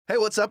Hey,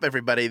 what's up,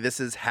 everybody?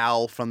 This is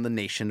Hal from the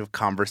Nation of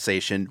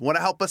Conversation. Want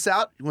to help us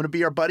out? You want to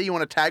be our buddy? You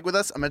want to tag with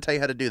us? I'm going to tell you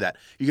how to do that.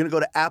 You're going to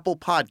go to Apple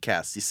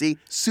Podcasts. You see?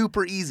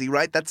 Super easy,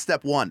 right? That's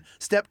step 1.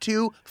 Step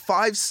 2,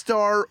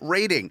 5-star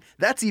rating.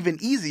 That's even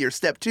easier.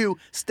 Step 2.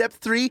 Step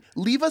 3,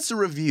 leave us a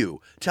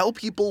review. Tell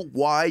people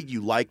why you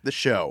like the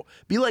show.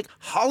 Be like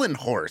Holland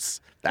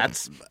Horse.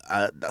 That's,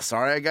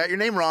 sorry I got your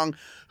name wrong.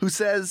 Who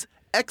says,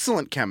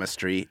 excellent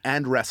chemistry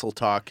and wrestle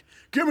talk.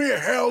 Give me a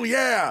hell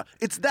yeah.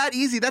 It's that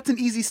easy. That's an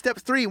easy step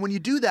 3. When you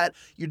do that,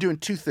 you're doing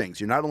 2 things.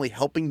 You're not only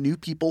helping new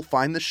people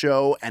find the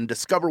show and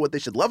discover what they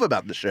should love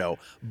about the show,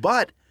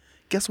 but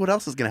guess what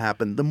else is going to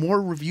happen? The more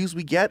reviews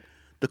we get,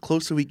 the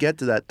closer we get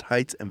to that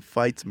Tights and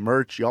Fights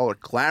merch y'all are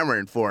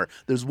clamoring for.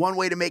 There's one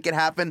way to make it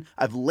happen.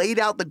 I've laid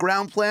out the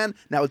ground plan.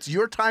 Now it's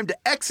your time to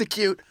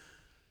execute,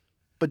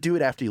 but do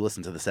it after you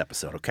listen to this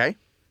episode, okay?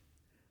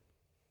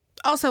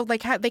 Also,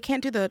 like, they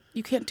can't do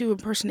you can't do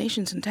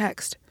impersonations in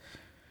text.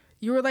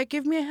 You were like,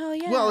 give me a hell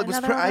yeah. Well, it was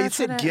I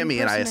said gimme,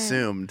 and I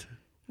assumed.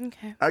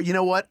 Okay. You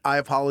know what? I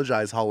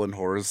apologize, Holland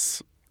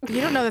Horse.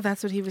 You don't know that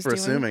that's what he was for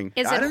doing. Assuming.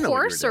 Is it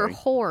horse or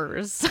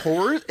whores?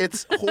 Hors?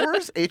 It's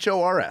Hors,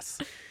 H-O-R-S.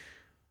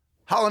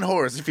 Holland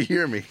Horse, if you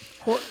hear me.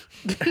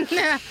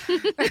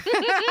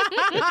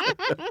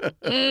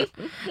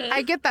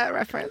 I get that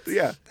reference.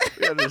 Yeah,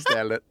 I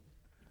understand it.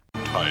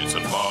 Tights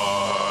and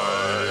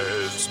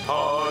Fights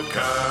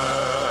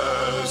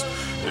Podcast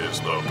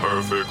is the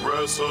perfect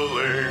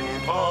wrestling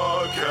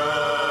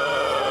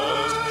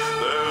podcast.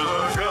 There's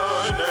a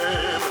guy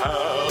named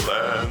Hal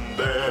and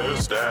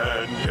there's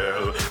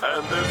Danielle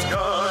and this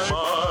guy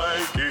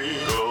Mike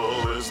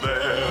Eagle is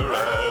there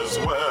as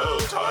well.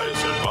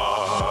 Tights and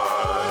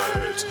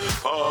Fights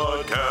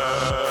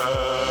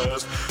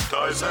Podcast.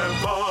 Tights and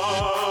Fights.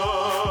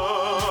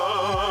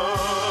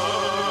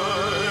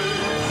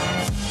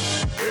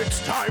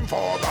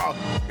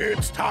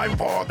 It's time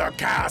for the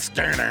cast.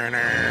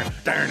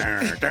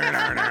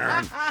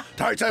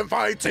 Tights and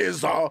Fights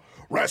is a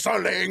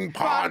wrestling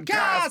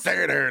podcast.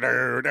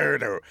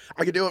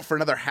 I could do it for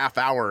another half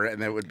hour,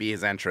 and it would be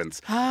his entrance.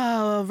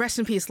 Oh, rest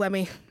in peace,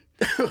 Lemmy.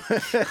 You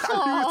say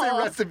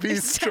rest in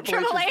peace, Triple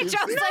H. I was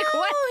like,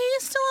 what? Oh,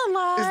 he's still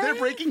alive. Is there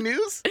breaking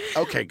news?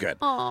 Okay, good.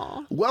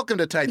 Aww. Welcome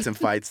to Tights and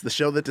Fights, the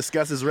show that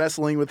discusses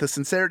wrestling with the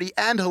sincerity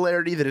and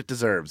hilarity that it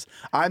deserves.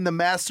 I'm the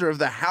master of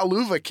the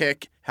Haluva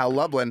kick, Hal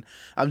Lublin.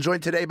 I'm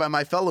joined today by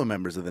my fellow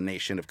members of the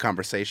Nation of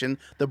Conversation,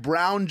 the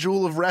brown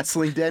jewel of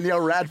wrestling,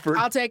 Danielle Radford.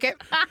 I'll take it.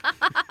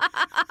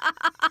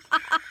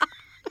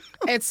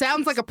 It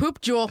sounds like a poop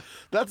jewel.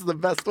 That's the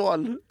best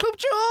one. Poop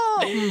jewel.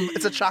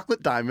 It's a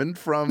chocolate diamond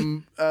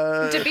from...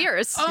 De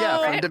Beers.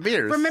 Yeah, from De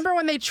Beers. Remember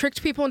when they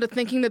tricked people into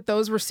thinking that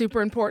those were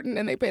super important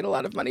and they paid a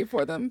lot of money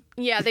for them?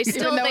 Yeah, they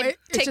still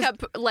take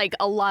up like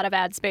a lot of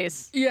ad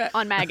space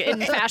on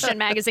in fashion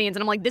magazines.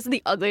 And I'm like, this is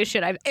the ugliest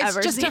shit I've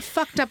ever seen. It's just a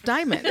fucked up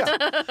diamond.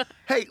 Yeah.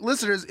 Hey,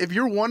 listeners, if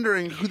you're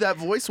wondering who that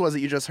voice was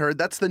that you just heard,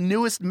 that's the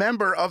newest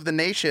member of the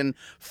Nation,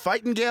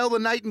 Fightingale the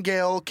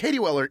Nightingale, Katie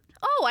Wellert.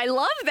 Oh, I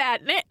love that.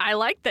 I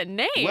like the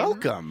name.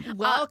 Welcome.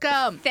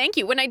 Welcome. Thank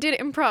you. When I did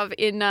improv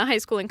in high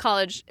school and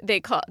college, they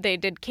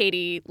did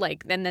Katie,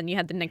 like, and then you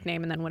had the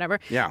nickname and then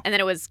whatever. Yeah. And then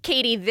it was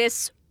Katie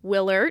this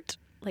Willert,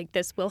 like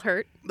this will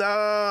hurt.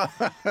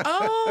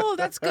 Oh,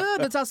 that's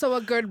good. That's also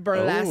a good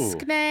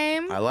burlesque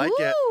name. I like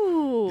it.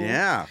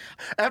 Yeah.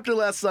 After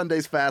last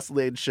Sunday's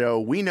Fastlane show,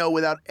 we know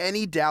without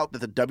any doubt that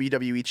the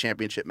WWE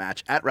Championship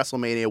match at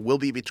WrestleMania will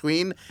be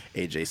between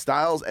AJ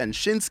Styles and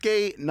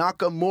Shinsuke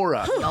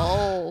Nakamura.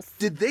 Oh.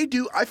 Did they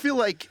do... I feel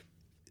like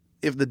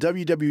if the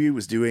WWE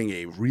was doing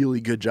a really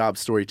good job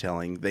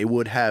storytelling, they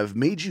would have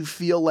made you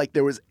feel like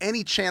there was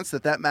any chance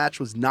that that match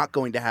was not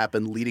going to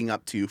happen leading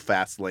up to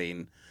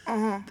Fastlane.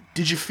 Uh-huh.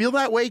 Did you feel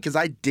that way? Because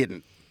I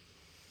didn't.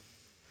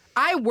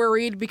 I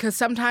worried because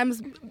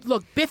sometimes,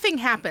 look, biffing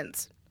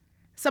happens.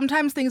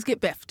 Sometimes things get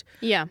biffed.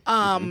 Yeah.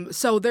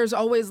 So there's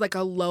always like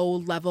a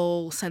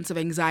low-level sense of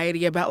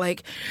anxiety about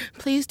like,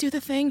 please do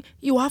the thing.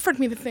 You offered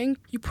me the thing.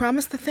 You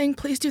promised the thing.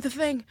 Please do the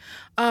thing.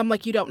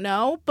 Like you don't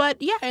know.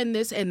 But yeah, in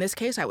this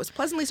case, I was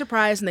pleasantly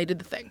surprised and they did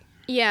the thing.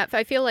 Yeah,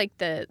 I feel like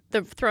the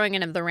throwing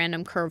in of the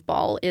random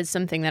curveball is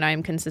something that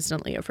I'm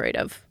consistently afraid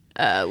of.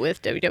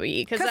 With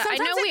WWE, because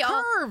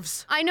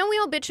I know we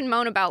all bitch and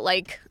moan about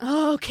like,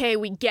 oh, okay,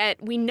 we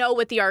know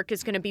what the arc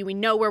is going to be, we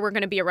know where we're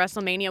going to be at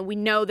WrestleMania, we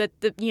know that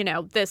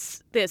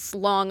this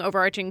long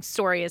overarching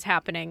story is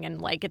happening,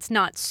 and like it's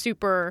not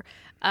super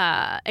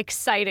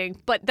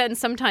exciting, but then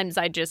sometimes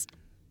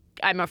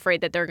I'm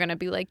afraid that they're going to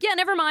be like, yeah,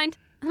 never mind.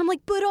 And I'm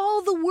like, but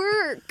all the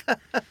work.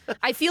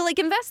 I feel like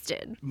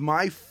invested.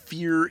 My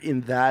fear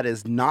in that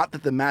is not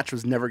that the match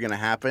was never going to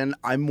happen.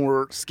 I'm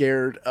more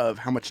scared of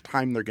how much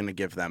time they're going to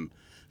give them.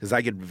 Because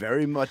I could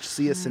very much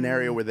see a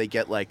scenario where they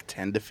get like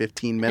 10 to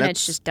 15 minutes. And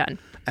it's just done.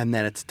 And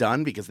then it's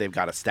done because they've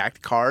got a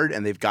stacked card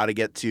and they've got to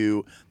get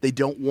to... They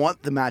don't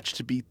want the match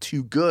to be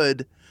too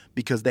good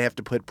because they have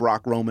to put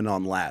Brock Roman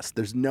on last.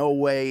 There's no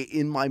way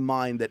in my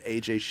mind that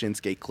AJ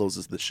Shinsuke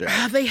closes the show.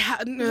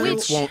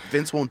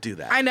 Vince won't do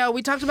that. I know.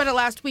 We talked about it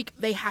last week.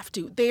 They have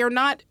to. They are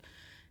not...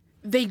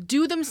 they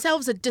do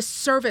themselves a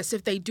disservice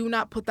if they do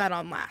not put that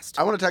on last.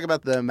 I want to talk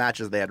about the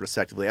matches they had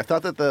respectively. I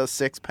thought that the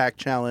 6-pack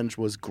challenge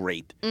was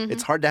great. Mm-hmm.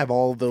 It's hard to have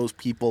all those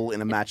people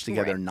in a match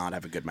together and not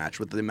have a good match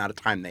with the amount of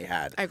time they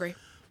had. I agree.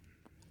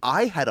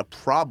 I had a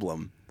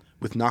problem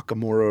with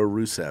Nakamura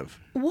Rusev.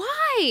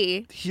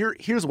 Why?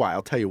 Here's why.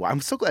 I'll tell you why.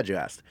 I'm so glad you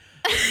asked.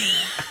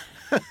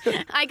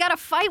 I got to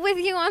fight with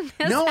you on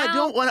this. No, now. I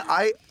don't want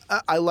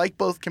to. I like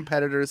both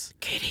competitors.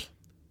 Katie.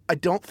 I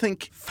don't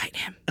think... Fight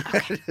him.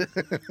 Okay.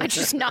 I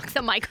just knocked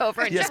the mic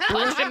over and just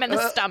punched him in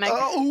the stomach.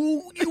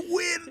 Oh, you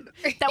win.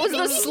 That was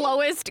the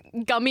slowest,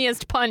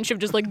 gummiest punch of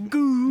just like,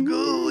 goo.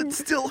 Goo, it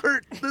still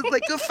hurt.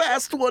 Like a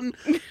fast one.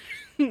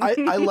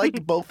 I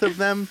like both of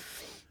them.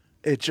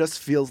 It just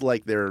feels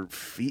like their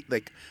feet...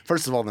 Like,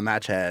 first of all, the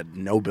match had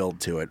no build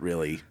to it,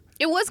 really.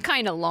 It was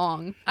kind of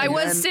long. I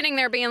was sitting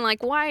there being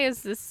like, why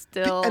is this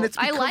still... And it's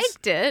I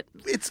liked it.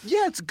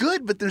 It's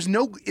good, but there's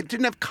no... It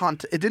didn't have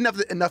content. It didn't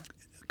have enough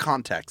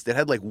context. It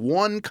had like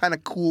one kind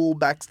of cool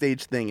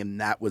backstage thing, and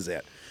that was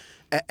it.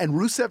 And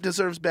Rusev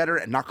deserves better,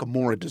 and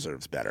Nakamura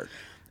deserves better.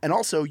 And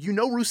also,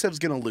 Rusev's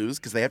going to lose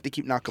because they have to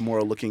keep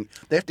Nakamura looking...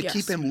 They have to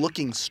keep him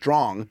looking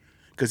strong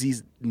because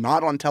he's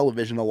not on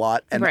television a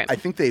lot. And I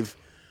think they've...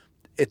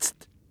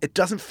 It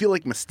doesn't feel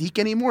like Mystique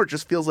anymore. It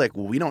just feels like,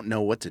 well, we don't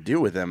know what to do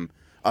with him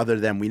other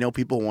than we know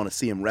people want to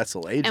see him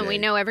wrestle AJ. And we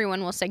know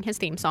everyone will sing his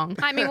theme song.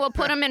 I mean, we'll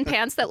put him in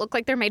pants that look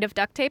like they're made of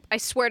duct tape. I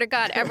swear to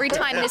God, every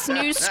time this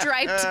new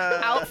striped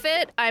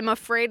outfit, I'm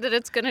afraid that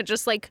it's going to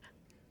just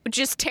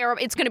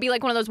terrible. It's going to be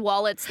like one of those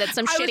wallets that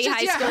some shitty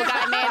high school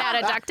guy made out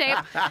of duct tape.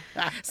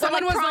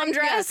 Someone was prom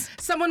dress.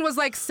 Someone was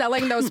like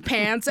selling those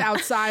pants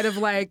outside of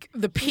like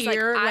the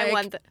pier. I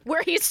want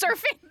where he's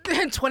surfing.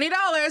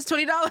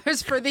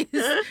 $20 for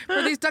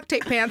these duct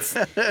tape pants.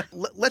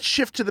 Let's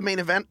shift to the main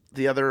event.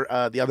 The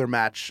other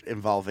match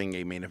involving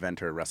a main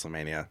eventer at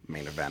WrestleMania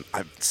main event.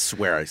 I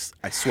swear I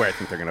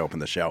think they're going to open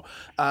the show.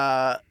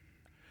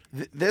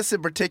 This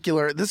in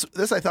particular, this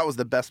I thought was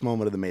the best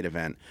moment of the main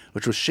event,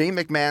 which was Shane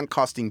McMahon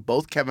costing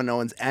both Kevin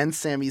Owens and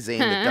Sami Zayn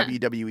the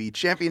WWE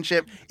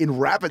Championship in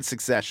rapid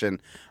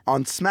succession.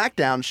 On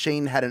SmackDown,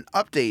 Shane had an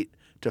update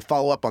to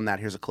follow up on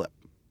that. Here's a clip.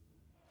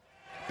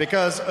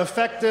 Because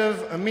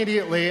effective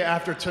immediately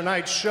after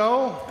tonight's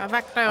show,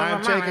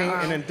 I'm taking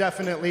an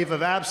indefinite leave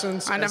of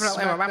absence as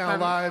SmackDown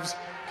Live's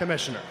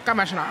commissioner.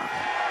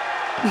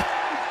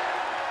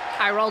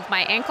 I rolled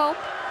my ankle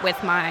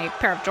with my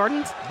pair of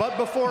Jordans. But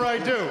before I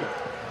do,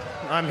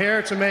 I'm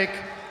here to make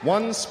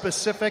one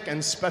specific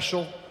and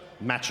special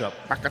matchup.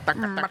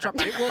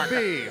 It will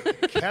be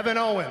Kevin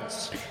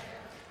Owens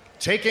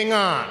taking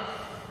on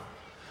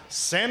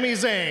Sami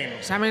Zayn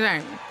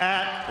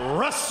at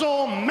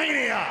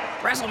WrestleMania.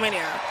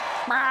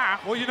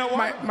 Well, you know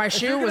what? My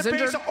shoe was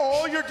injured. If you're gonna base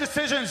all your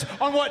decisions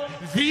on what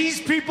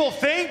these people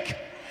think,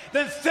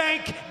 then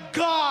thank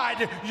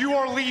God you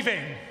are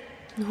leaving.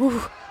 You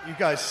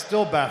guys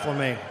still baffle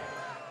me.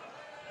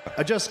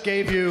 I just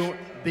gave you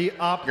the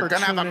opportunity. You're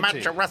going to have a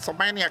match at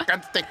WrestleMania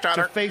against each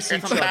other. To face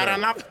each Isn't that other,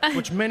 enough?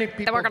 which many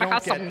people we're gonna don't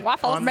have get some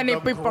waffles. on Many the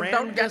people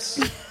don't get.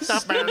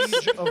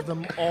 stage of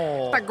them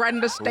all. The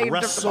grandest stage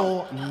of them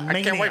all. WrestleMania.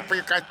 I can't wait for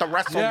you guys to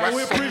wrestle Yeah,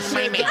 we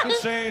appreciate WrestleMania. that,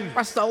 Shane.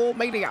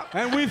 WrestleMania.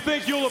 And we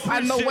think you'll appreciate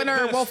And the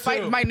winner this will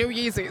fight too. my new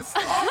Yeezys.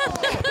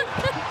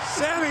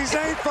 Sami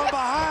Zayn from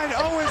behind,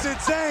 Owens and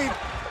Zayn.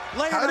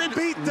 How did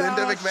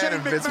Linda McMahon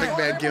and Vince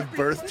McMahon give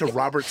birth to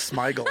Robert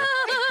Smigel?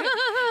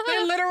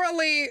 They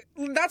literally,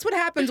 that's what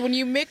happens when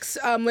you mix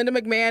Linda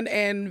McMahon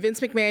and Vince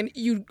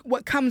McMahon.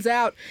 What comes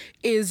out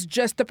is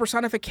just the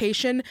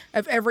personification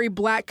of every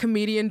black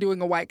comedian doing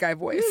a white guy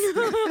voice.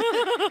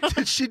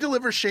 Did she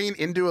deliver Shane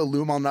into a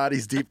Lou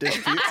Malnati's deep dish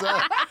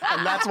pizza?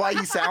 And that's why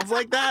he sounds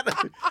like that?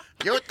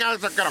 You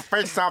guys are going to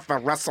face off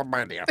at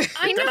WrestleMania.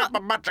 I know. Have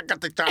a match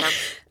against each other.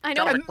 I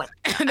know. And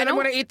then I'm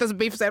going to eat this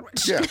beef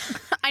sandwich. Yeah.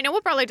 I know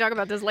we'll probably talk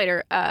about this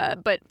later,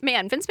 but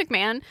man, Vince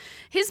McMahon,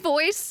 his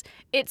voice,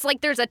 it's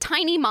like there's a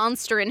tiny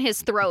monster in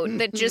his throat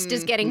that just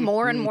is getting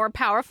more and more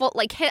powerful.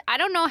 Like, I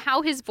don't know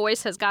how his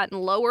voice has gotten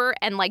lower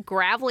and like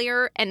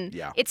gravelier, and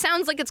it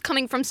sounds like it's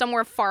coming from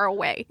somewhere far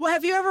away. Well,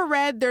 have you ever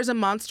read There's a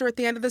Monster at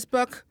the End of This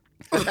Book?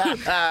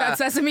 That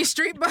Sesame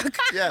Street book,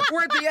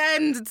 where at the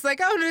end it's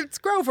like, oh, it's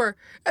Grover,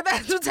 and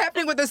that's what's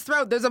happening with his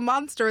throat. There's a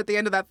monster at the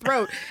end of that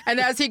throat, and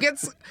as he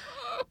gets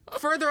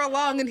further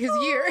along in his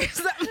years,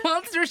 that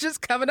monster's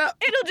just coming up.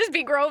 It'll just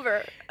be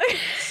Grover.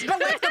 But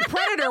like the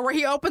Predator, where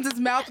he opens his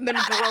mouth and then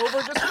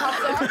Grover just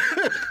pops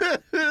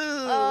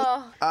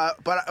out.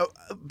 But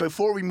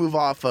before we move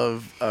off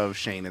of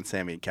Shane and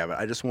Sammy and Kevin,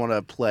 I just want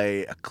to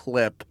play a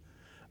clip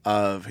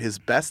of his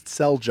best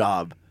sell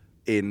job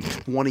in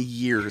 20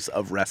 years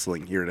of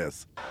wrestling. Here it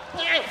is.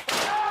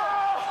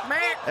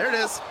 There it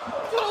is.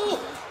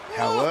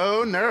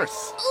 Hello,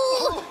 nurse.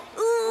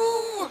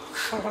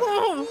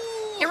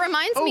 It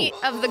reminds me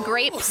of the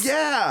grapes.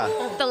 Yeah.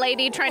 The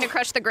lady trying to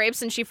crush the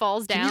grapes and she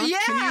falls down. Yeah.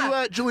 Can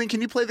you, Julian, can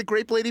you play the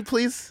grape lady,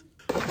 please?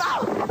 There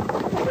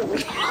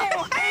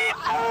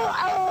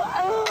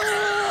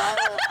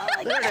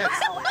it is.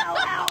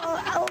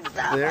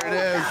 There it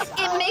is.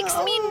 It makes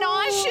me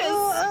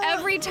nauseous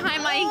every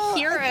time I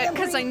hear it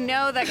because I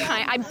know that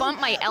I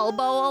bump my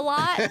elbow a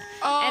lot, and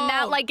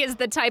that is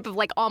the type of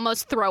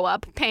almost throw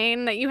up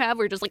pain that you have.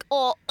 Where you're just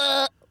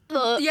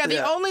Yeah,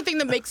 the only thing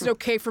that makes it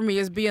okay for me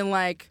is being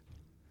like,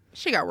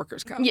 she got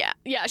workers' comp.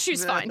 Yeah,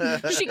 she's fine.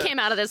 She came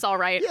out of this all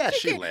right. Yeah,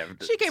 she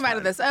lived. She came out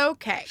of this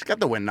okay. She got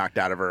the wind knocked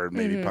out of her and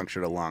maybe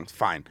punctured a lung.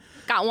 Fine.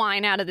 Got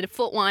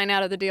foot wine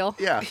out of the deal.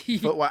 Yeah,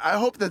 but I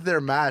hope that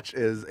their match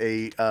is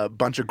a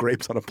bunch of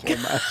grapes on a pole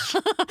match.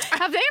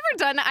 Have they ever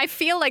done that? I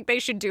feel like they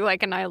should do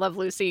an I Love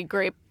Lucy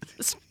grape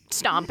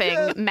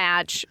stomping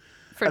match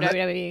for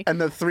WWE. And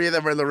the three of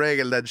them are in the ring,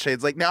 and then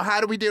Shane's like, now how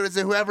do we do it? Is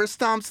it whoever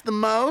stomps the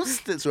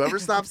most? It's whoever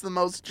stomps the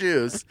most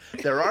Jews.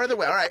 There are the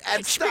way. All right,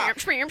 and stop. I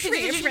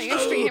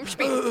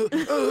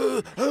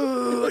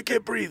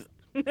can't breathe.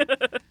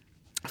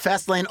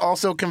 Fastlane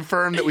also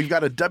confirmed that we've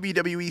got a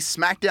WWE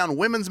SmackDown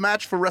women's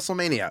match for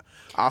WrestleMania.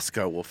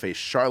 Asuka will face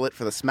Charlotte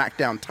for the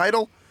SmackDown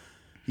title.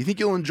 You think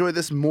you'll enjoy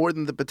this more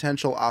than the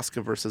potential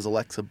Asuka versus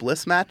Alexa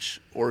Bliss match?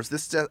 Or is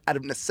this out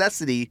of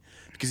necessity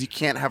because you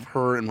can't have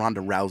her and Ronda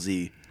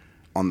Rousey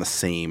on the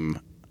same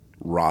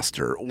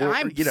roster? Or,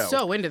 I'm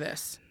so into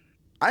this.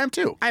 I am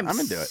too. I'm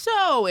into it.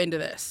 So into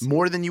this.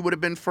 More than you would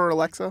have been for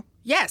Alexa?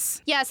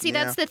 Yes. Yeah, see,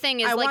 that's the thing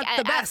is I want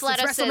the best. It's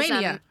athleticism.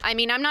 WrestleMania. I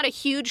mean, I'm not a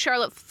huge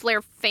Charlotte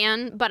Flair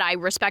fan, but I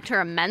respect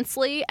her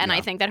immensely, and I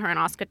think that her and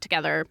Asuka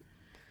together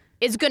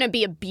is going to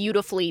be a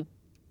beautifully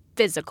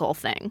physical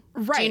thing.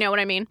 Right. Do you know what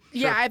I mean?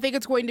 Yeah, I think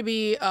it's going to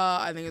be.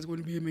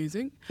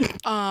 Amazing.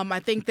 I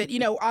think that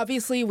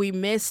obviously we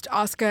missed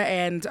Asuka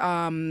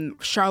and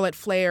Charlotte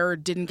Flair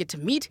didn't get to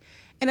meet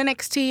in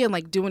NXT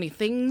and do any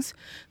things.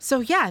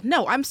 So yeah,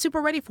 no, I'm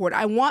super ready for it.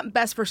 I want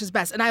best versus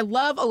best, and I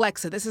love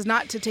Alexa. This is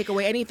not to take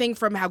away anything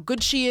from how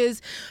good she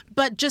is,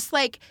 but just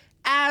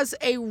as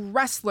a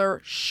wrestler,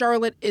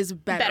 Charlotte is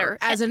better.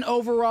 As an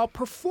overall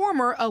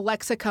performer,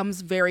 Alexa comes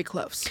very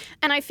close.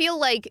 And I feel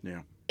like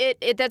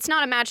that's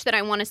not a match that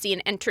I want to see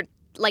an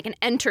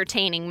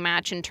entertaining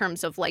match in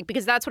terms of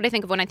because that's what I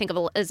think of when I think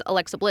of as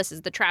Alexa Bliss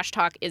is the trash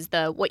talk is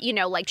the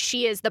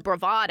she is the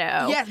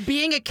bravado. Yes,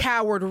 being a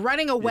coward,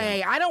 running away.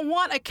 Yeah. I don't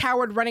want a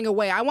coward running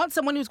away. I want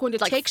someone who's going to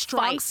take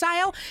strong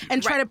style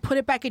and try to put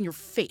it back in your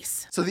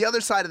face. So the other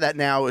side of that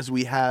now is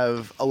we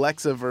have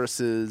Alexa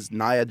versus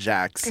Nia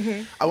Jax.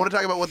 Mm-hmm. I want to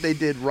talk about what they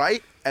did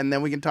right, and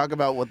then we can talk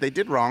about what they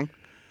did wrong.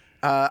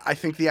 I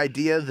think the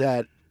idea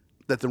that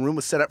the room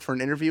was set up for an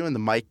interview and the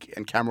mic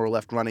and camera were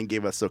left running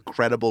gave us a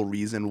credible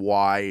reason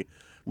why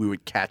we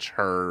would catch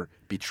her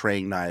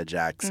betraying Nia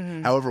Jax.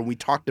 Mm-hmm. However, we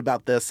talked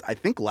about this, I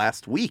think,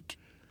 last week,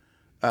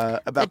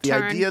 about the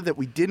idea that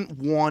we didn't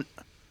want...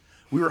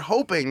 We were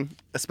hoping,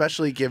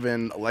 especially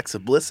given Alexa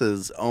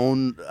Bliss's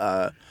own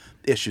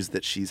issues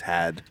that she's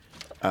had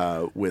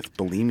with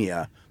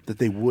bulimia, that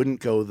they wouldn't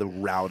go the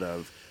route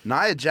of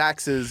Nia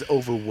Jax is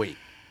overweight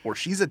or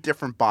she's a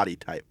different body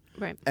type.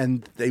 Right.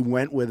 And they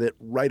went with it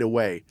right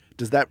away.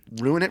 Does that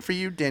ruin it for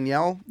you,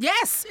 Danielle?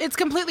 Yes, it's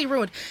completely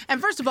ruined.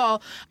 And first of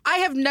all, I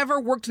have never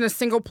worked in a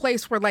single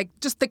place where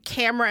just the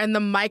camera and the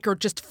mic are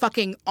just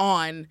fucking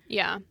on.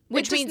 Yeah.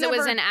 Which means it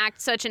was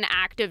such an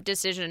active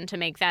decision to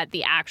make that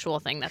the actual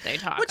thing that they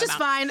talk about. Which is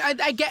fine.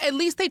 I get, at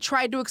least they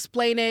tried to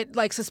explain it,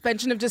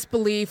 suspension of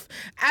disbelief.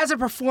 As a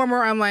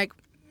performer, I'm like,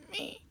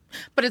 meh.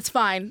 But it's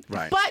fine.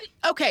 Right.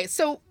 But, okay,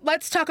 so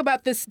let's talk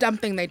about this dumb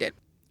thing they did.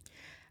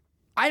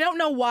 I don't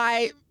know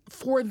why...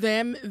 For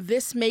them,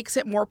 this makes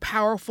it more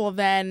powerful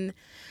than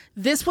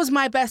this was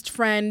my best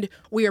friend.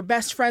 We are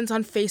best friends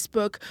on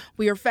Facebook.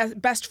 We are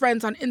best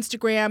friends on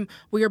Instagram.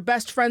 We are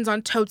best friends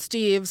on Toad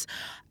Steve's.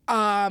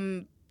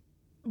 But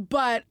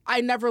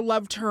I never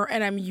loved her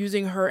and I'm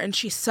using her and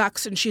she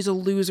sucks and she's a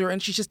loser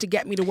and she's just to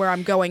get me to where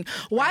I'm going.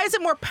 Why is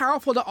it more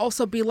powerful to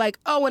also be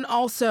oh, and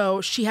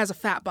also she has a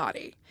fat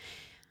body?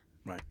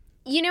 Right.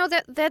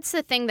 That's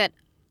the thing that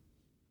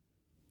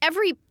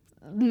every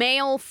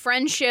male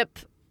friendship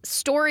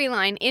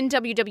storyline in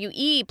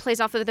WWE plays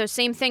off of those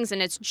same things,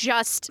 and it's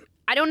just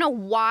I don't know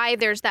why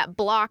there's that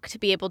block to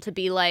be able to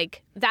be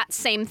that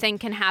same thing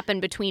can happen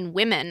between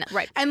women,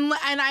 right? And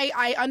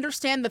I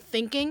understand the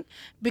thinking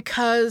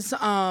because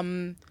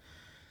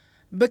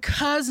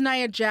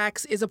Nia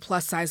Jax is a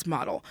plus size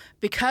model,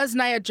 because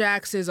Nia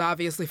Jax is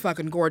obviously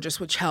fucking gorgeous,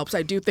 which helps.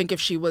 I do think if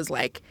she was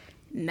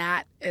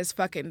not as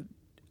fucking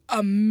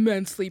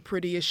immensely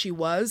pretty as she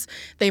was,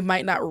 they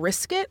might not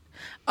risk it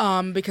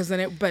because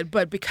then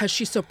but because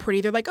she's so pretty,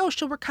 they're oh,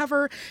 she'll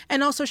recover,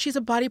 and also she's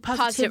a body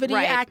positivity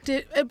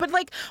active. But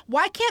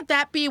why can't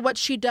that be what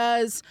she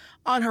does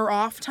on her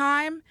off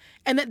time?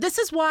 And this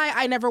is why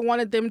I never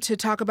wanted them to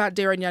talk about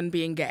Darren Young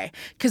being gay,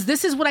 because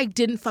this is what I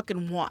didn't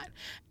fucking want.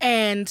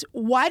 And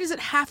why does it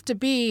have to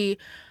be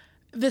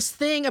this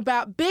thing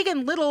about big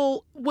and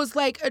little was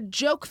a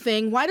joke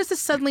thing? Why does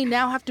this suddenly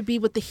now have to be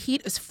what the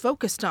heat is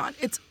focused on?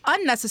 It's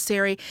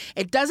unnecessary.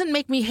 It doesn't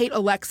make me hate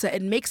Alexa.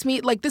 It makes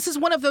me this is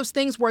one of those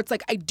things where it's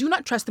I do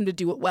not trust them to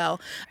do it well.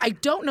 I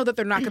don't know that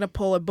they're not going to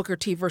pull a Booker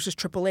T versus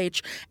Triple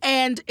H.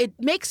 And it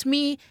makes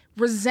me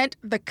resent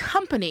the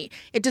company.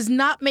 It does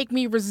not make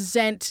me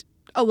resent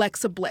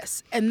Alexa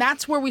Bliss. And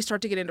that's where we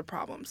start to get into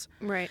problems.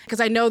 Right. Because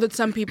I know that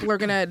some people are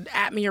going to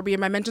at me or be in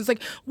my mentions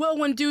like, well,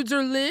 when dudes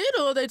are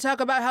little, they talk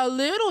about how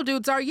little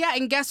dudes are. Yeah,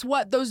 and guess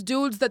what? Those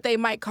dudes that they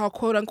might call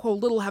quote-unquote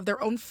little have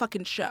their own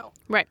fucking show.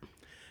 Right.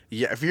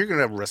 Yeah, if you're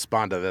going to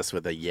respond to this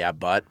with a yeah,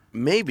 but,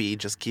 maybe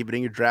just keep it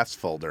in your drafts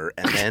folder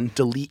and then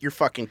delete your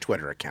fucking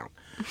Twitter account.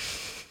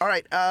 All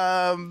right.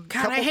 God,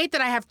 I hate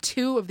that I have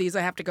 2 of these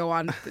I have to go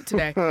on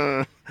today.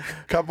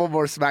 Couple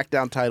more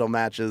SmackDown title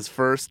matches.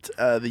 First,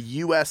 the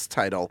U.S.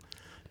 title.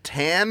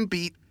 Tan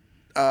beat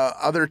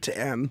other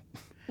Tan.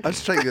 I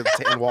was trying to get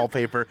the tan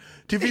wallpaper.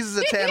 2 pieces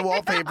of tan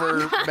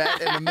wallpaper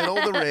met in the middle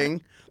of the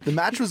ring. The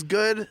match was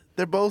good.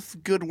 They're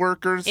both good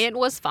workers. It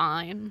was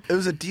fine. It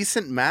was a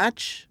decent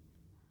match.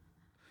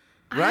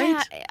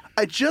 Right?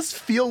 It just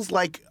feels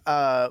like,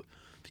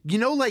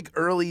 like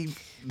early...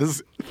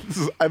 This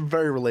is, I'm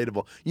very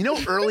relatable.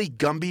 Early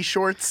Gumby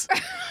shorts?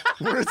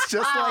 Where it's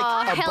just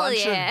like a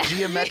bunch of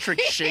geometric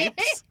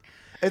shapes?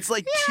 It's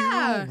like 2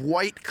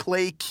 white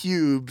clay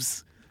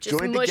cubes just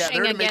joined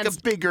together to make a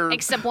bigger...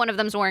 Except one of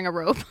them's wearing a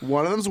robe.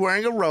 One of them's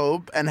wearing a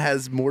robe and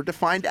has more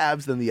defined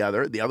abs than the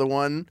other. The other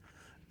one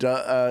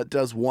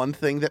does one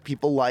thing that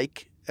people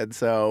like. And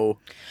so,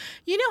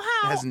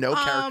 has no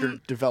character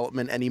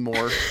development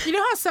anymore. You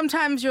know how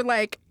sometimes you're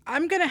like,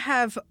 I'm going to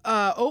have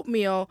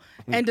oatmeal,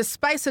 and to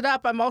spice it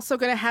up, I'm also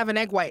going to have an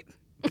egg white.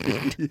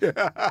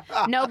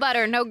 No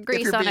butter, no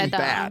grease on it,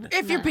 though.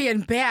 If you're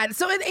being bad.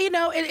 So,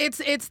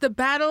 it's the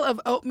battle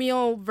of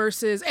oatmeal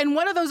versus, and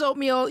one of those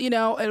oatmeal,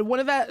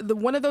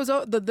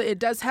 it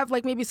does have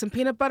like maybe some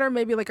peanut butter,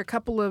 maybe like a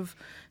couple of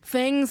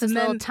things. There's and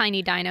little then,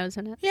 tiny dinos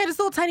in it. Yeah, just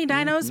little tiny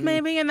dinos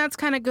maybe, and that's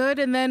kind of good.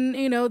 And then,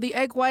 the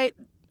egg white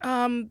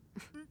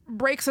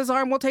breaks his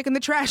arm while taking the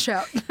trash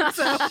out.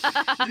 So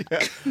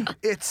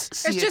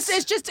it's not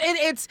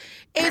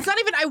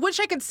even. I wish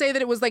I could say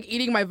that it was like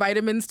eating my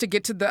vitamins to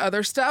get to the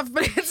other stuff,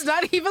 but it's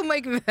not even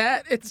like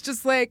that. It's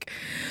just like,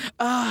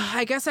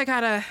 I guess I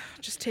gotta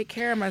just take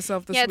care of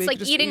myself this week. Yeah, it's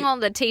like eating all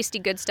the tasty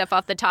good stuff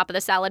off the top of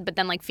the salad, but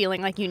then like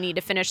feeling like you need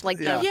to finish like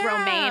the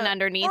romaine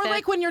underneath it. Or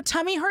like when your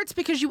tummy hurts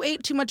because you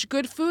ate too much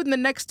good food, and the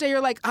next day you're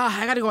like,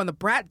 I gotta go on the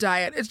brat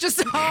diet. It's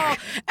just all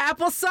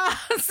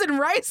applesauce and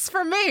rice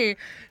for me.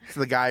 It's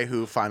the guy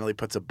who finally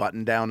puts a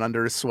button down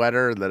under his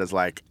sweater that is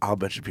like, I'll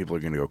bet you people are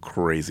going to go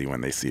crazy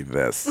when they see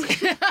this.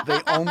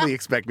 They only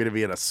expect me to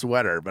be in a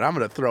sweater, but I'm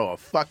going to throw a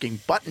fucking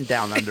button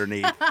down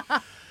underneath.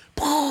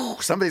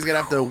 Somebody's going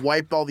to have to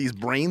wipe all these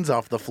brains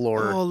off the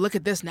floor. Oh, look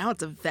at this. Now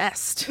it's a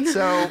vest.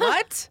 So,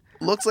 what?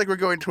 Looks like we're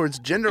going towards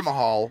Jinder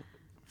Mahal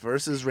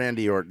versus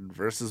Randy Orton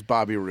versus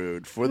Bobby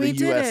Roode for the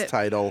U.S.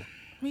 title.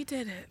 We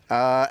did it.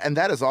 And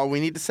that is all we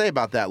need to say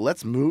about that.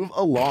 Let's move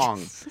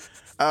along.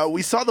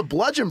 We saw the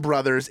Bludgeon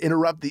Brothers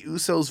interrupt the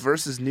Usos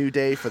versus New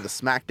Day for the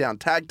SmackDown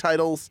tag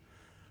titles.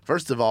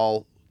 First of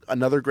all,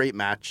 another great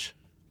match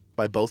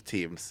by both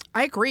teams.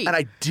 I agree. And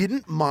I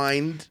didn't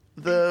mind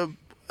the,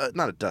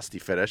 not a dusty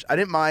finish, I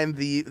didn't mind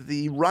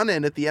the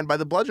run-in at the end by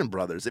the Bludgeon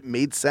Brothers. It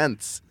made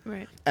sense.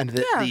 Right. And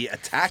the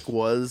attack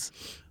was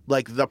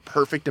like the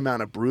perfect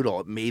amount of brutal.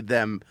 It made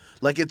them,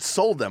 like it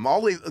sold them.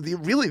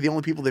 Really the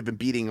only people they've been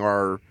beating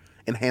are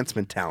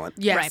enhancement talent.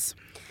 Yes. Right.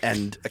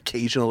 And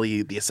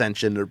occasionally the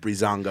Ascension or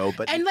Breezango,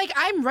 but like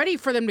I'm ready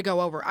for them to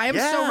go over. I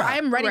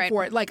am ready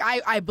for it. Like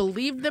I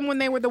believed them when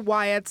they were the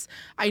Wyatts.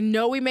 I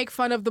know we make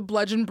fun of the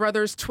Bludgeon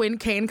Brothers twin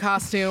Kane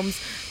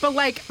costumes, but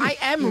like I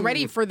am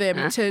ready for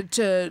them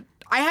to.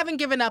 I haven't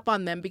given up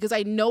on them because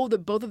I know that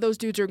both of those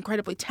dudes are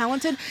incredibly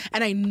talented,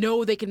 and I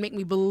know they can make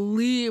me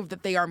believe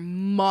that they are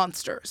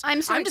monsters. I'm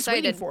just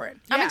excited waiting for it.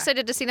 I'm Yeah.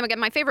 excited to see them again.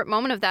 My favorite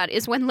moment of that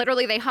is when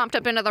literally they hopped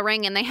up into the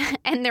ring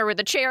and there were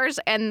the chairs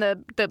and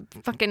the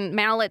fucking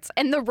mallets,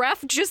 and the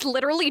ref just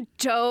literally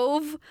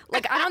dove.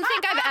 Like I don't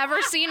think I've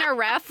ever seen a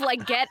ref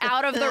like get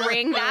out of the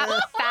ring that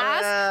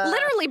fast.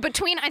 Literally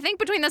between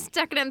the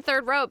second and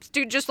third ropes,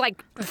 dude just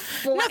like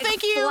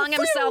flung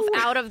himself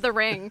out of the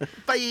ring.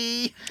 Bye.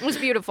 It was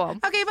beautiful.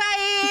 Okay,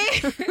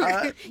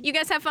 bye. You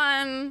guys have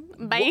fun.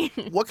 Bye.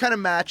 What kind of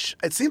match?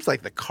 It seems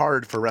like the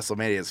card for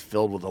WrestleMania is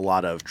filled with a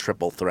lot of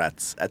triple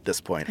threats at this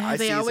point.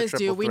 They always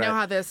do. We know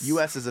how this.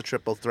 U.S. is a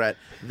triple threat.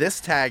 This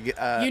tag. This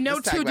tag two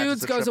match dudes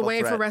is a goes triple away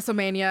threat. for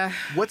WrestleMania.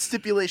 What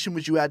stipulation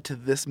would you add to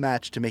this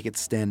match to make it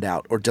stand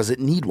out, or does it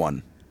need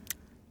one?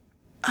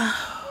 I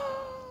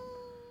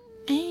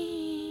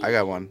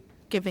got one.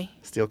 Give me.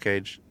 Steel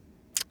cage.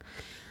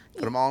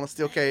 Put them all in a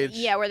steel cage.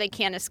 Yeah, where they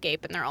can't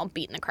escape and they're all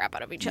beating the crap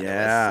out of each other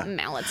with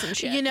mallets and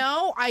shit. You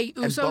know, And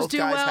Usos both do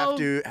guys well.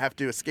 have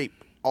to escape.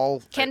 All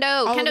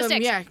Kendo of them,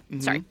 sticks. yeah.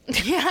 Sorry.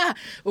 Yeah.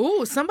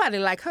 Ooh, somebody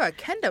like her.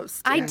 Kendo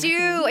stick. I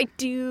do.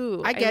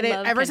 I get it.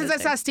 love Ever kendo since I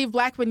saw sticks. Steve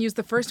Blackman use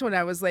the first one,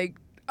 I was like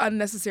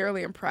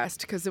unnecessarily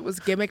impressed because it was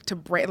gimmick to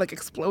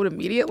explode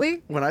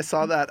immediately. When I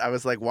saw that, I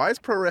was like, why is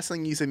pro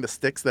wrestling using the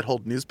sticks that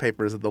hold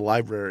newspapers at the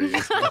library?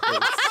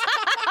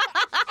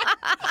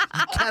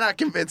 You cannot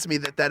convince me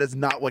that is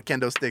not what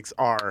kendo sticks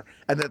are,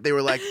 and that they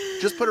were like,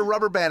 just put a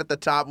rubber band at the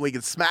top and we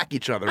can smack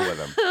each other with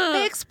them.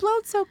 They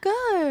explode so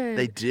good.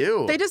 They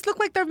do. They just look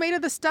like they're made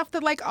of the stuff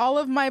that like all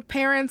of my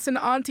parents' and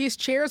aunties'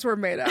 chairs were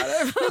made out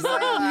of.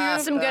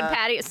 Some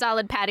good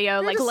solid patio,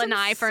 like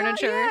lanai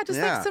furniture.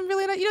 Like some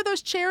really nice,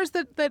 those chairs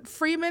that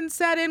Freeman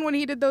sat in when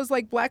he did those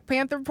like Black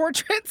Panther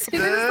portraits. They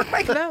just look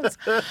like those.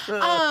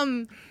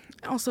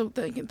 Also,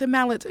 the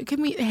mallet. Give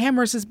me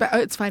hammers is bad.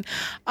 It's fine.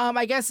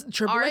 I guess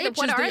Triple H is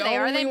the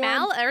only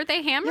one. Are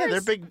they hammers? Yeah,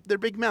 they're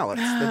big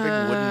mallets. They're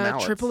big wooden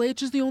mallets. Triple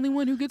H is the only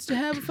one who gets to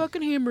have a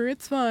fucking hammer.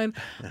 It's fine.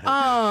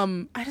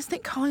 I just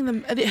think calling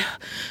them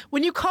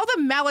when you call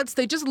them mallets,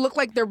 they just look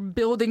like they're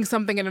building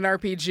something in an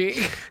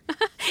RPG.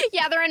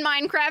 Yeah, they're in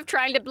Minecraft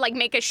trying to like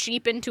make a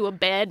sheep into a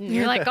bed, and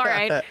you're like, all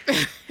right.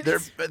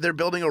 They're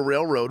building a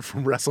railroad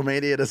from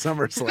WrestleMania to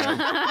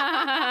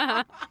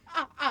SummerSlam.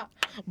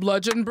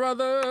 Bludgeon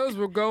Brothers,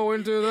 we're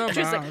going to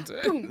the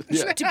Boom,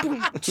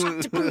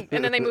 mountain. boom,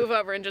 and then they move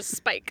over and just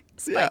spike.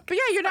 Yeah. But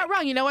yeah, you're not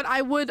wrong. You know what?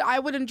 I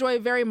would enjoy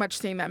very much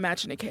seeing that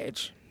match in a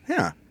cage.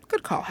 Yeah.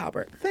 Good call,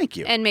 Halbert. Thank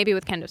you. And maybe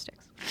with kendo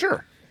sticks.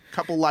 Sure.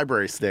 Couple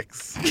library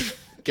sticks.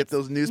 Get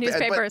those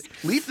newspapers.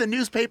 But leave the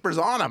newspapers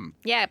on them.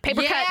 Yeah,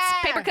 paper cuts.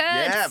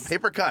 Yeah,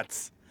 paper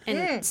cuts.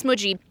 And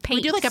smudgy paint.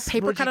 We do like a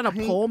paper cut on a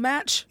pole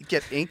match. You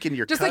get ink in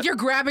your Just cut. like you're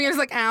grabbing it, it's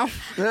like, ow,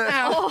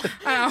 ow,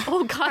 ow.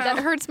 Oh, God, that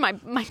hurts my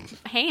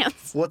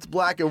hands. What's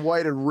black and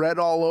white and red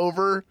all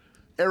over?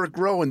 Eric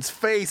Rowan's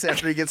face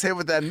after he gets hit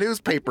with that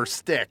newspaper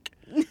stick.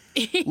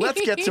 Let's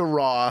get to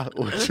Raw,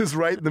 which is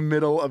right in the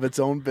middle of its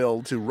own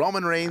build to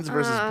Roman Reigns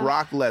versus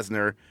Brock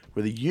Lesnar,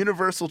 where the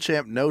Universal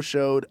Champ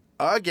no-showed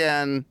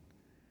again.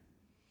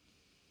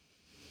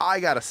 I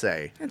gotta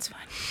say, That's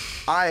fine.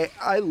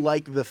 I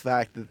like the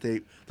fact that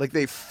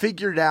they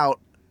figured out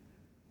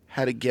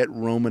how to get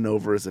Roman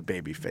over as a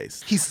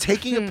babyface. He's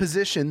taking a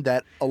position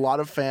that a lot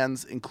of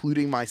fans,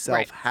 including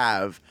myself,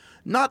 have,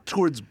 not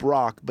towards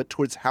Brock, but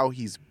towards how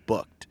he's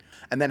booked.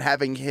 And then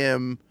having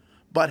him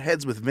butt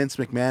heads with Vince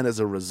McMahon as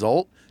a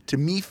result, to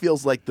me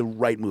feels like the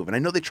right move. And I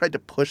know they tried to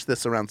push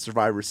this around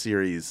Survivor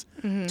Series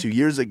 2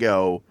 years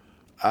ago,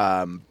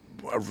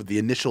 of the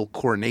initial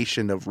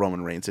coronation of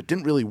Roman Reigns. It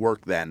didn't really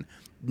work then.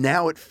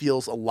 Now it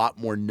feels a lot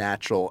more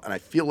natural, and I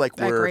feel like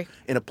we're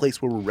in a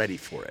place where we're ready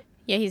for it.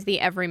 Yeah, he's the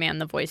everyman,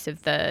 the voice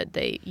of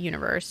the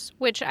universe,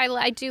 which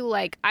I do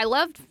like. I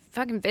loved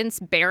fucking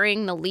Vince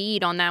bearing the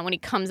lead on that when he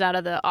comes out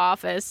of the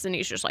office, and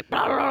he's just like,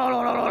 blah, blah, blah,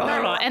 blah,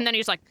 blah, blah, and then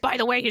he's like, by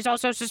the way, he's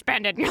also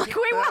suspended. And you're like,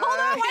 wait, well, hold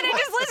on, why did I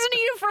just listen to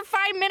you for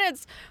 5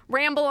 minutes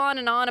ramble on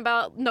and on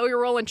about know your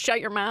role and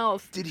shut your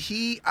mouth? Did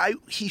he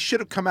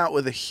should have come out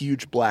with a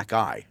huge black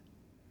eye.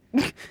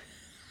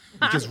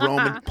 Because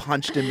Roman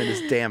punched him in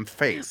his damn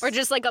face. Or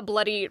just like a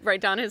bloody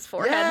right down his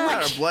forehead.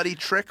 Yeah, a bloody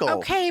trickle.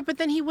 Okay, but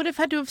then he would have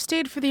had to have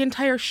stayed for the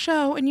entire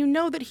show, and you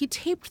know that he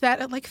taped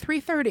that at like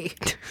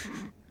 3:30.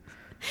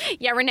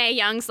 Yeah, Renee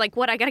Young's like,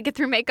 what, I gotta get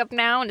through makeup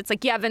now? And it's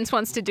like, yeah, Vince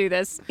wants to do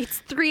this. It's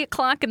 3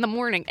 o'clock in the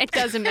morning. It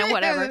doesn't matter,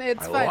 whatever.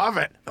 It's I love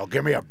it. They'll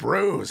give me a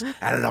bruise,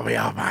 and it'll be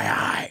on my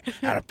eye,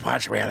 and it'll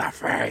punch me in the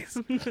face.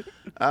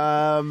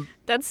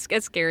 That's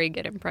a scary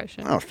good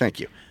impression. Oh, thank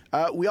you.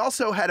 We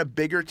also had a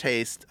bigger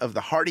taste of the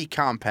Hardy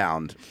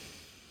compound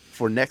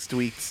for next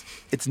week's.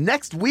 It's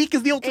next week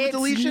is the Ultimate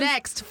Deletion?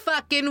 Next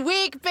fucking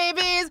week,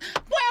 babies.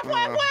 Wow,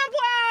 wow, wow,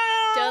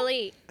 wow.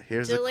 Delete.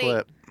 Here's the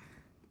clip.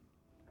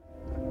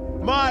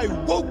 My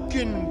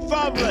Woken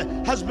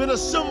family has been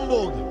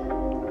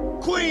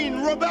assembled.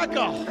 Queen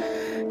Rebecca.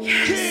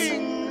 Yes.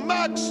 King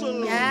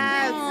Maxwell.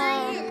 Yes.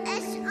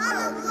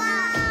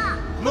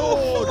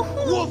 Lord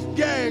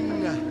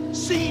Wolfgang.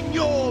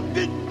 Senior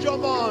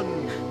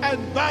Benjamin. And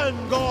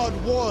Vanguard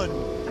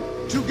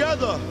 1.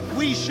 Together,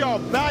 we shall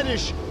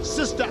banish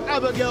Sister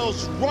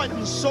Abigail's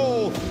rotten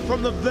soul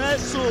from the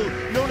vessel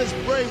known as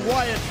Bray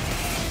Wyatt.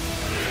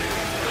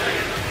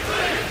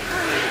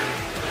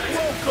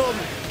 Welcome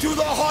to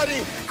the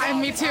Hardy.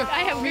 Me too.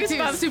 I have me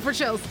goosebumps. too. Super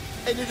chills.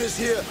 And it is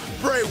here,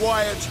 Bray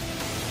Wyatt,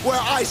 where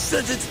I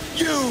sentence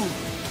you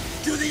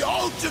to the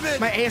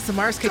ultimate My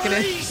ASMR's kicking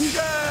in. deletion.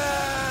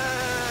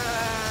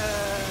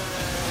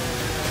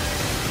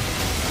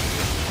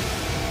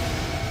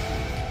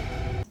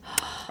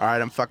 All right,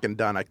 I'm fucking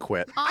done. I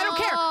quit. I don't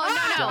care.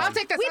 No. I'll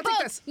take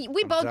this.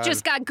 We both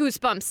just got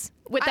goosebumps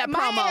with that My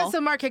promo.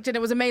 ASMR kicked in.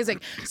 It was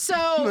amazing.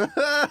 So,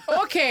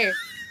 okay.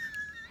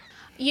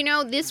 You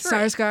know, this...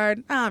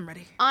 Sarsgaard. I'm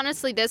ready.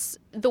 Honestly,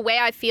 the way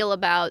I feel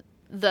about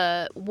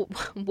the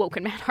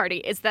Woken Matt Hardy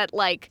is that,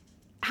 like,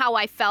 how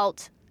I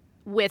felt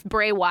with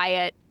Bray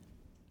Wyatt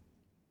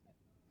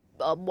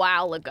a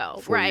while ago,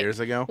 4 right?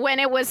 years ago? When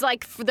it was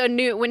like when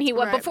he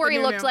Right, before he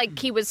the looked new. like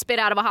he was spit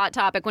out of a Hot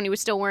Topic, when he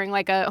was still wearing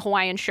like a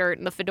Hawaiian shirt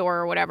and the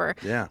fedora or whatever.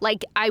 Yeah.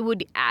 Like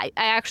I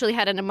actually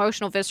had an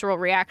emotional, visceral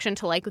reaction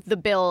to like the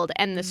build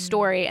and the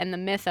story and the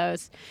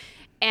mythos.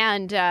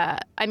 And I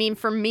mean,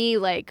 for me,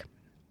 like,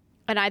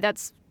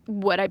 that's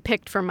what I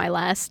picked for my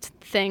last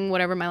thing,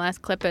 whatever my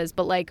last clip is.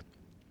 But like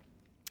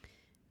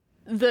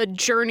the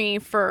journey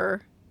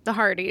for the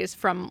Hardys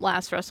from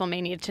last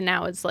WrestleMania to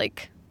now is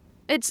like,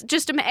 it's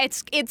just,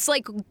 it's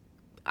like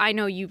I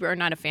know you are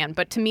not a fan,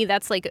 but to me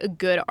that's like a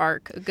good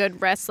arc, a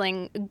good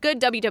wrestling, a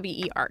good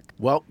WWE arc.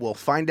 Well, we'll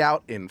find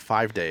out in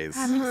 5 days,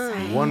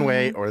 one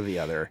way or the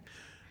other.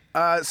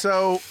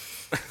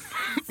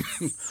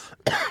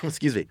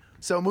 Excuse me.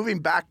 So moving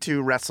back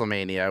to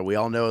WrestleMania, we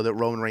all know that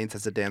Roman Reigns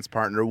has a dance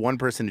partner. One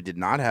person who did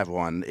not have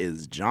one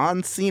is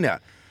John Cena.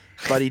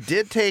 But he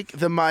did take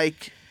the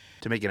mic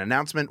to make an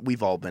announcement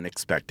we've all been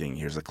expecting.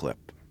 Here's a clip.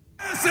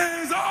 This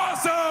is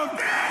awesome!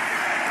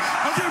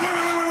 Okay, wait.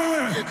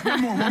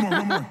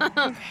 One more.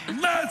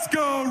 Let's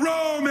go,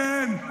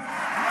 Roman!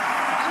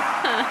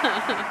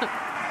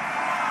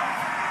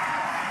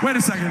 Wait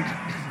a second.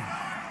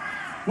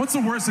 What's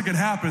the worst that could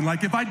happen?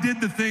 Like, if I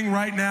did the thing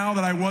right now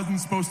that I wasn't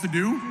supposed to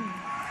do?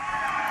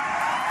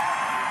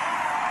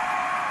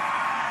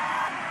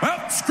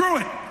 Well, screw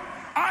it.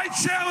 I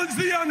challenge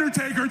The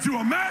Undertaker to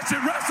a match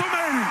at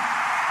WrestleMania.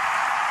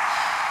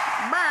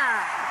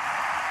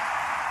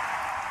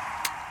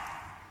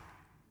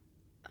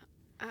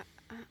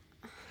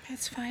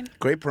 It's fine.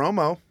 Great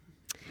promo.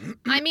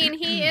 I mean,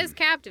 he is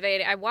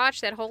captivating. I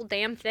watched that whole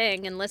damn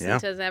thing and listened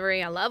to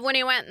I love when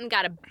he went and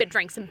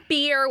drank some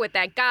beer with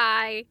that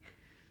guy.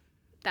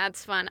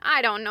 That's fun.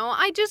 I don't know.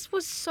 I just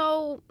was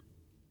so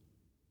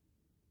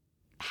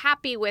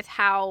happy with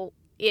how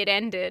it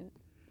ended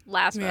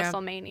last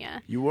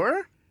WrestleMania. You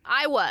were?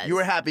 I was. You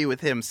were happy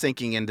with him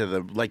sinking into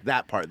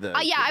that part.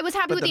 I was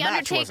happy with the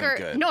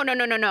Undertaker. No.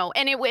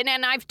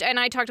 And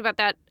I talked about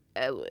that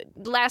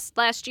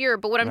last year.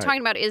 But what I'm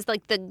talking about is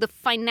like the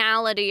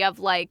finality of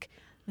like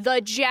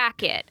the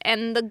jacket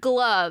and the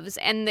gloves,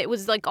 and it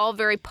was like all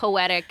very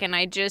poetic. And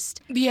I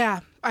just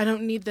I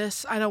don't need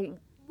this.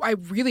 I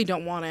really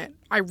don't want it.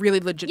 I really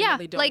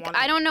legitimately don't want it.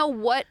 I don't know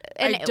what...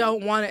 I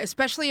don't want it,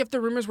 especially if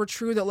the rumors were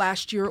true that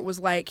last year it was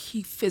like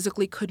he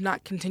physically could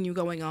not continue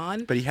going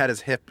on. But he had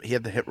the hip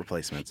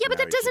replacement. Yeah, but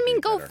that doesn't mean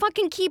go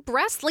fucking keep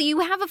wrestling.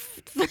 You have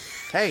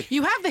Hey.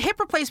 You have the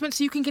hip replacement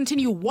so you can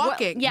continue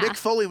walking. Well, yeah. Mick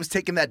Foley was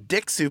taking that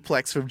dick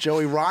suplex from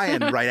Joey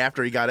Ryan right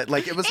after he got it.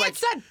 Like, it was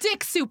It's a dick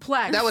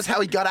suplex. That was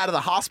how he got out of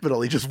the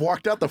hospital. He just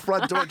walked out the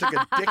front door and took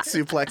a dick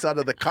suplex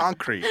onto the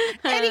concrete.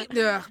 But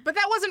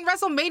that wasn't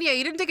WrestleMania.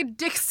 He didn't take a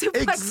dick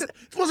suplex.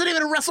 It wasn't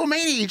even a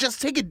WrestleMania. You just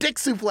take a dick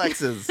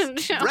suplexes.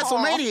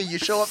 WrestleMania, you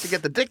show up to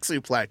get the dick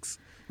suplex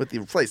with the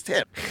replaced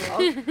hip.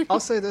 I'll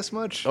say this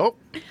much. Oh.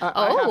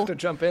 I have to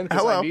jump in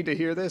because I need to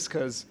hear this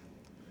because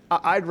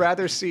I'd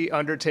rather see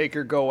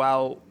Undertaker go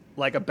out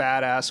like a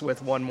badass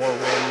with one more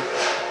win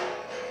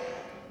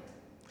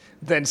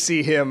than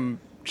see him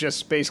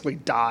just basically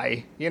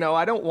die. You know,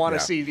 I don't want to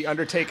see the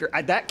Undertaker.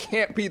 That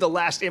can't be the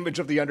last image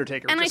of the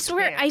Undertaker. And I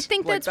swear, I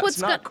think that's what's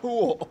not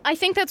cool. I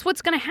think that's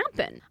what's going to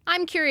happen.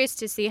 I'm curious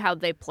to see how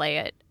they play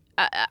it.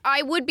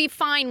 I would be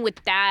fine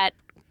with that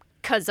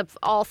because of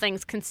all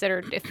things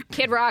considered. If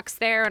Kid Rock's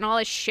there and all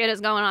this shit is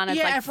going on, it's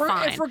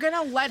fine. If we're going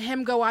to let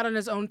him go out on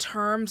his own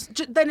terms,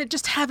 then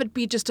just have it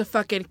be just a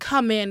fucking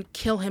come in,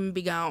 kill him,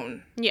 be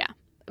gone. Yeah.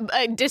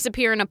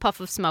 Disappear in a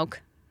puff of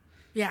smoke.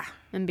 Yeah.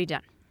 And be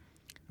done.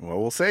 Well,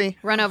 we'll see.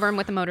 Run over him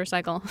with a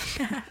motorcycle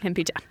and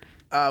be done.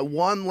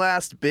 One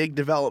last big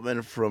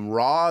development from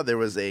Raw. There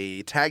was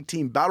a tag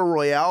team battle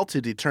royale to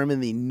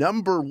determine the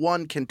number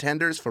one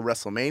contenders for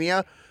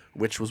WrestleMania,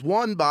 which was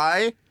won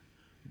by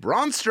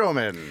Braun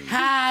Strowman.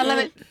 I love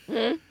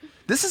it.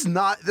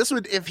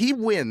 If he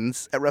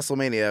wins at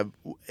WrestleMania,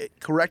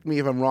 correct me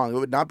if I'm wrong, it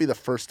would not be the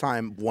first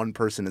time one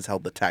person has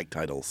held the tag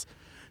titles.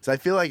 So I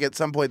feel like at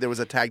some point there was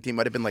a tag team,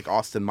 might have been like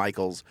Austin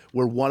Michaels,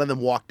 where one of them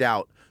walked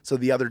out, so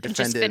the other defended.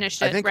 Just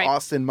finished it, I think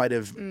Austin might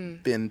have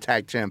been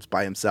tag champs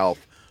by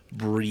himself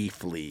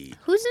briefly.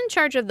 Who's in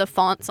charge of the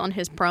fonts on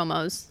his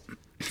promos?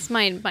 It's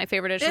my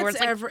favorite issue. Where it's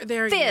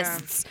like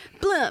fists,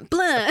 blah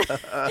blah,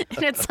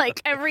 and it's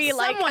like every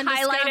Someone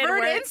highlighted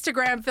word.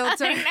 Instagram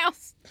filter.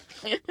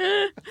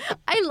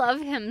 I love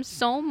him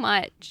so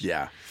much.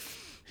 Yeah,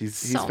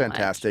 he's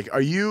fantastic.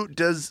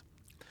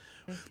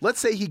 Let's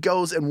say he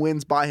goes and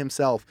wins by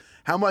himself.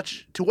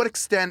 To what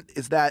extent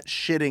is that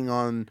shitting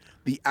on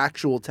the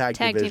actual tag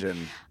division?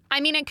 Team.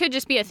 I mean, it could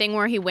just be a thing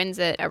where he wins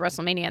it at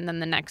WrestleMania and then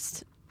the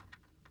next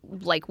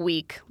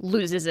week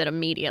loses it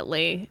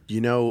immediately.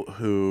 You know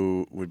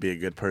who would be a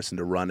good person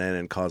to run in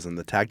and cause him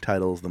the tag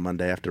titles the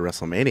Monday after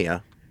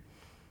WrestleMania?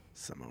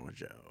 Samoa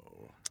Joe.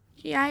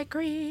 Yeah, I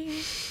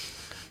agree.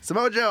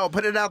 Samoa Joe,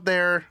 put it out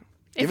there.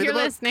 If you're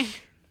listening.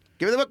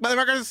 Give me the book,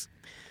 motherfuckers.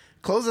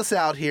 Close us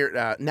out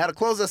here. Now to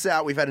close us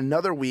out, we've had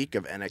another week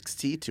of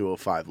NXT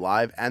 205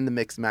 Live and the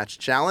Mixed Match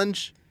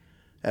Challenge.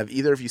 Have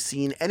either of you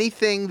seen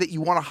anything that you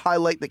want to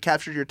highlight that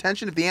captured your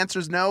attention? If the answer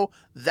is no,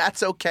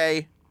 that's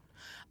okay.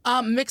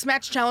 Mixed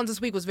Match Challenge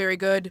this week was very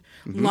good.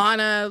 Mm-hmm.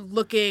 Lana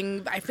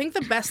looking, I think,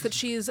 the best that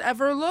she's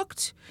ever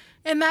looked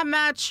in that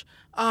match.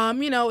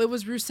 It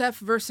was Rusev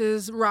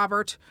versus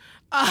Robert.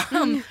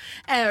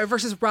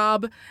 Versus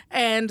Rob.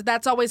 And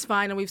that's always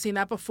fine, and we've seen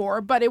that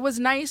before. But it was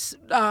nice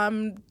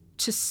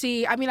to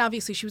see. I mean,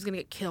 obviously she was going to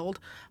get killed.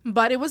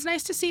 But it was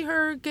nice to see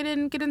her get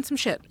in some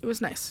shit. It was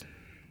nice.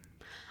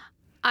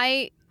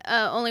 I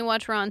only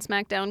watch Raw and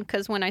SmackDown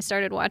because when I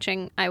started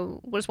watching, I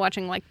was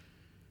watching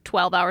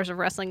 12 hours of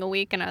wrestling a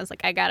week, and I was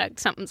like,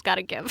 something's got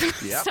to give.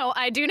 Yep. So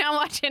I do not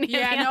watch any of the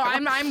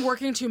I'm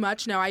working too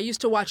much now. I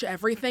used to watch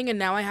everything, and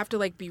now I have to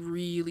like be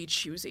really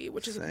choosy,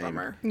 which is a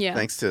bummer. Yeah.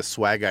 Thanks to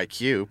Swag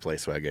IQ,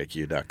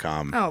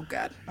 playswagiq.com. Oh,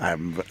 God.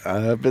 I'm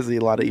busy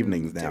a lot of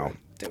evenings now.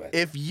 Do it.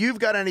 If you've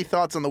got any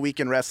thoughts on the week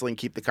in wrestling,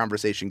 keep the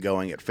conversation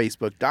going at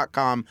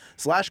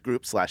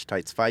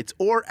facebook.com/group/TightsFights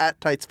or at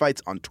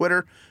TightsFights on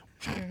Twitter.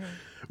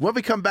 When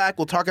we come back,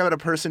 we'll talk about a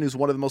person who's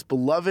one of the most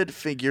beloved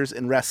figures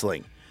in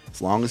wrestling,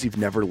 as long as you've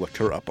never looked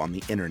her up on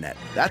the internet.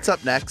 That's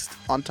up next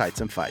on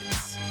Tights and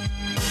Fights.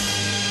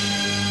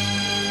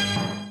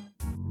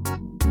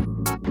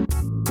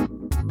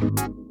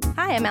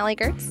 Hi, I'm Allie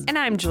Gertz. And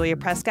I'm Julia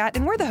Prescott,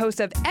 and we're the hosts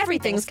of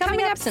Everything's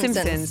Coming Up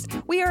Simpsons.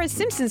 We are a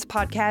Simpsons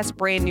podcast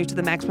brand new to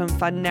the Maximum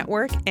Fun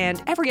Network,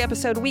 and every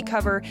episode we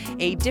cover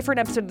a different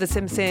episode of The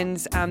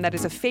Simpsons that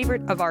is a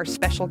favorite of our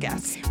special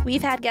guests.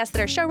 We've had guests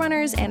that are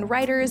showrunners and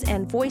writers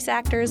and voice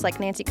actors like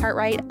Nancy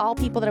Cartwright, all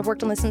people that have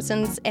worked on The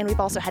Simpsons, and we've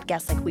also had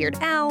guests like Weird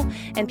Al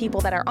and people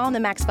that are on the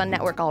Max Fun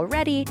Network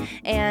already,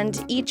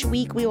 and each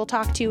week we will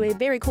talk to a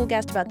very cool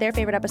guest about their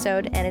favorite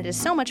episode, and it is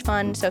so much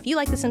fun. So if you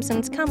like The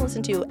Simpsons, come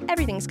listen to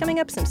Everything's Coming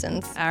Up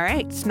Simpsons. All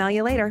right, smell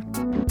you later.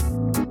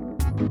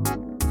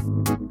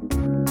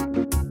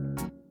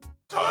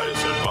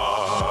 Tights and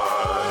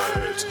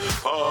Fights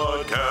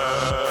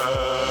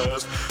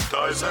Podcast.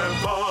 Tights and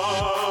Fights.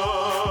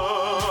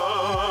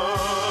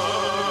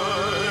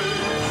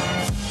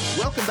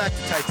 Welcome back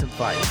to Tights and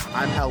Fights.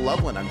 I'm Hal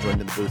Loveland. I'm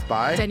joined in the booth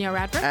by Danielle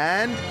Radford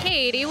and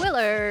Katie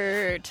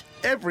Willard.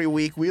 Every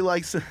week we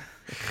like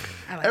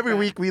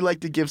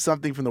to give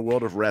something from the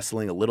world of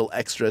wrestling a little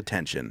extra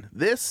attention.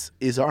 This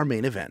is our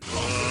main event.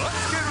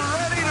 Let's get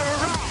ready to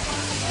rock.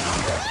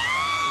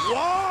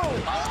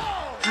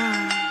 Whoa!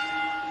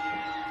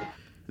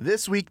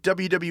 This week,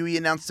 WWE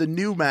announced a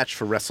new match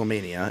for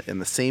WrestleMania in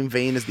the same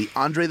vein as the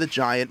Andre the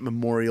Giant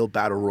Memorial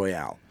Battle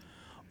Royale.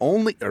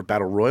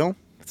 Battle Royal?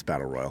 It's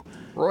Battle Royal.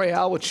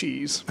 Royale with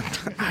cheese.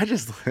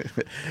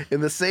 In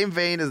the same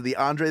vein as the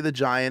Andre the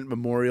Giant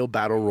Memorial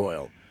Battle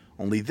Royal.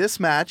 Only this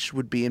match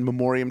would be in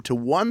memoriam to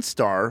one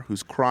star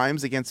whose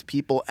crimes against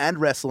people and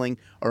wrestling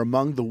are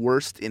among the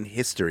worst in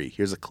history.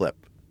 Here's a clip.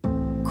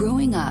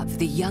 Growing up,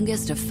 the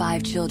youngest of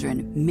 5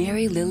 children,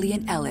 Mary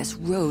Lillian Ellis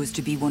rose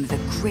to be one of the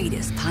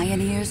greatest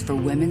pioneers for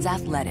women's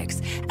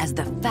athletics as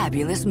the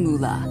fabulous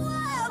Moolah.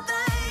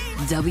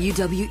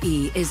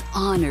 WWE is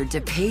honored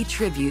to pay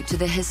tribute to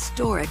the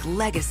historic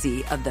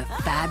legacy of the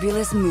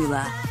fabulous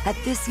Moolah at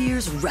this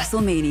year's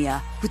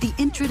WrestleMania with the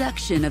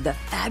introduction of the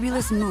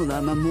Fabulous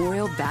Moolah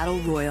Memorial Battle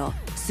Royal.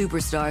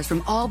 Superstars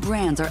from all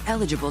brands are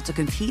eligible to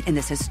compete in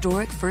this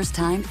historic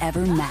first-time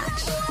ever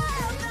match.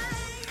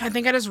 I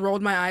think I just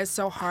rolled my eyes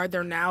so hard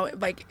they're now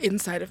like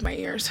inside of my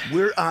ears.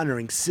 We're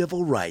honoring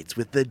civil rights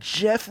with the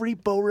Jeffrey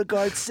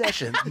Beauregard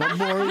Sessions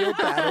Memorial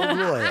Battle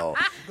Royal.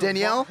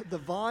 Danielle? The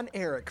Von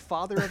Erich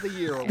Father of the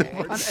Year Award.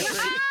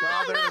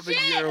 Father of the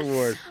Year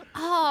Award.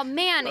 Oh,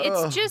 man,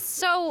 it's just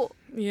so...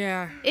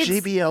 Yeah.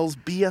 JBL's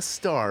Be a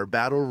Star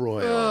Battle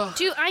Royal.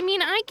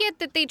 I get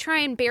that they try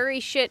and bury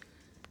shit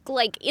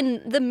like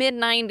in the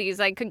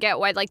mid-90s. I could get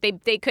why like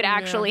they could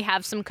actually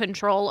have some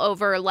control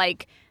over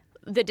like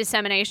the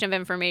dissemination of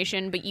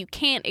information, but you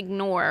can't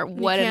ignore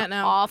what an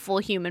awful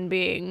human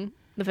being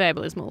the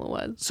Fabulous Moolah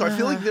was. So I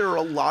feel like there are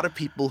a lot of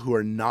people who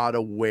are not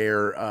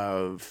aware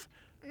of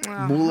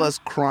Moolah's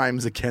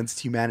crimes against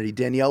humanity.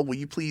 Danielle, will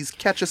you please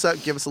catch us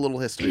up, give us a little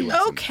history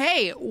lesson?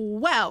 Okay,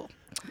 well,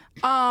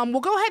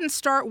 we'll go ahead and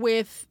start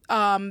with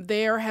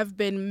there have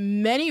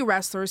been many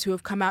wrestlers who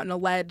have come out and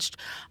alleged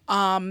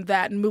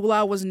that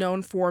Moolah was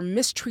known for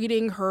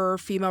mistreating her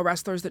female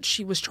wrestlers that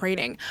she was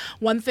training.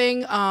 One thing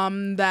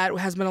that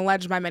has been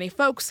alleged by many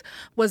folks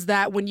was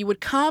that when you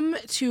would come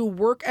to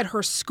work at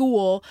her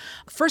school,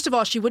 first of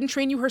all, she wouldn't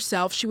train you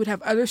herself. She would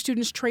have other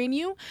students train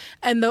you,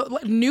 and the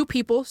new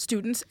people,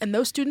 students, and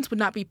those students would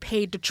not be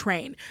paid to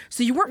train.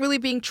 So you weren't really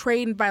being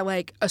trained by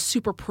like a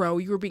super pro.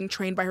 You were being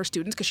trained by her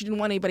students because she didn't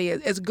want anybody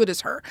as good as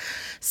her.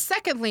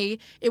 Secondly,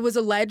 it was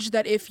alleged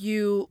that if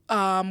you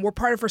were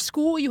part of her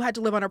school, you had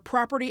to live on her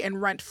property and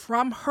rent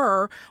from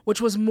her, which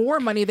was more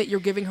money that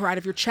you're giving her out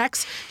of your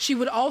checks. She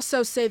would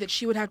also say that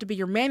she would have to be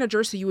your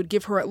manager, so you would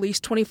give her at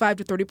least 25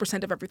 to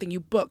 30% of everything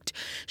you booked.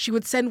 She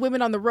would send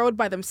women on the road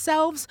by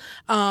themselves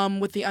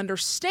with the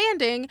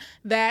understanding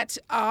that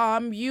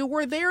you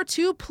were there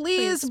to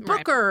please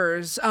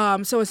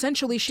bookers. So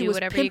essentially, she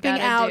was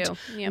pimping out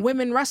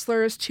women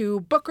wrestlers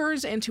to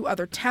bookers and to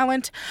other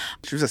talent.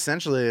 She was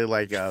essentially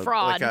like a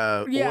fraud,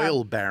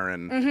 oil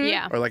baron,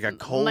 or like a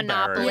coal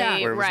monopoly,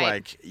 baron, where it was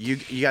like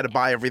you got to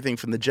buy everything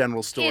from the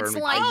general store.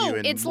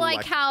 It's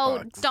like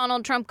how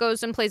Donald Trump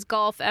goes and plays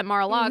golf at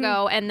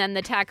Mar-a-Lago, and then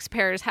the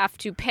taxpayers have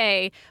to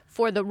pay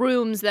for the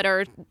rooms that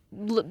are,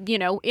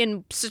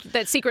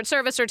 that Secret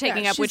Service are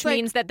taking up, which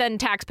means that then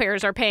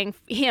taxpayers are paying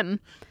him.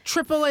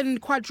 Triple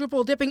and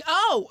quadruple dipping.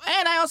 Oh,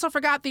 and I also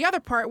forgot the other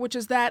part, which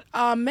is that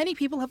many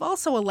people have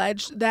also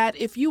alleged that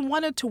if you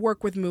wanted to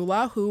work with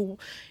Moolah,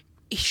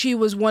 she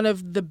was one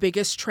of the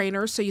biggest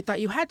trainers, so you thought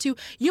you had to,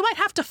 you might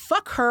have to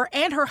fuck her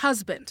and her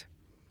husband.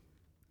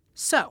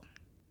 So.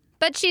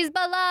 But she's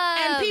beloved.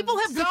 And people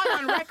have gone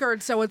on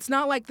record, so it's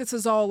not like this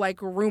is all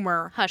like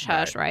rumor. Hush,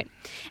 hush, right.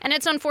 And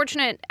it's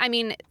unfortunate, I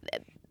mean,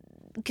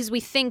 because we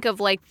think of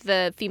like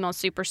the female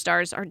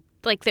superstars are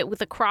like that with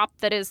the crop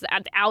that is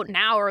out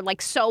now are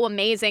like so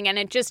amazing. And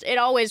it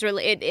always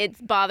really,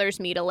 it bothers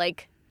me to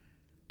like,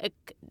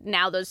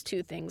 now those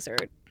two things are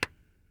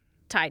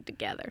tied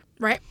together.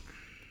 Right.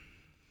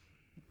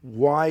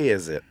 Why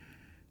is it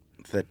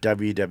that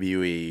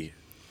WWE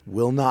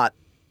will not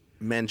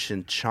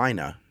mention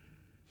China,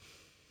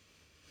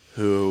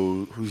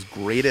 whose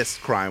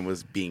greatest crime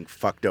was being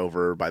fucked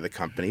over by the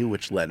company,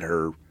 which led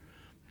her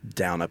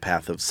down a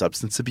path of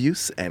substance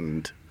abuse,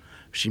 and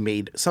she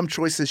made some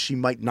choices she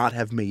might not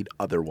have made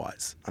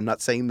otherwise. I'm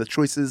not saying the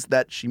choices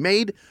that she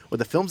made or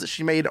the films that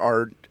she made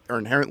are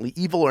inherently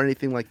evil or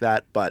anything like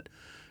that, but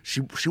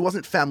she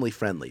wasn't family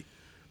friendly.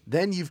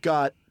 Then you've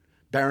got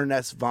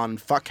Baroness von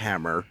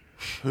Fuckhammer,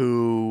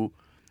 who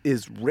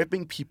is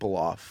ripping people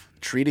off,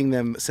 treating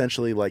them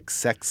essentially like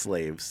sex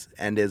slaves,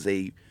 and as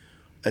a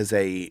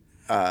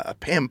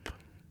pimp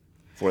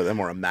for them,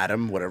 or a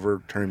madam,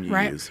 whatever term you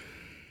use.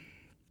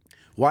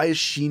 Why is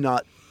she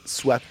not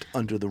swept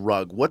under the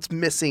rug? What's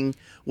missing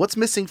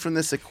from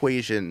this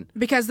equation?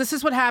 Because this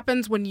is what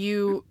happens when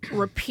you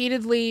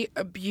repeatedly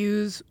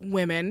abuse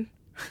women.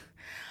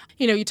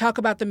 You know, you talk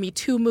about the Me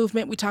Too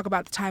movement. We talk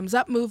about the Time's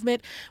Up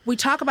movement. We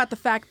talk about the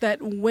fact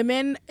that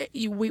women,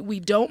 we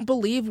don't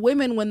believe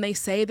women when they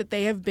say that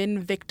they have been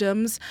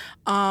victims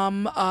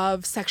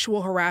of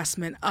sexual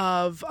harassment,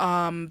 of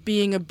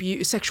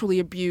being sexually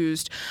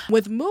abused.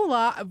 With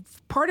Moolah,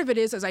 part of it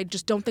is I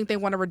just don't think they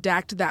want to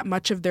redact that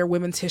much of their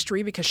women's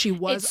history because she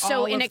was it's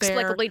so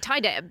inexplicably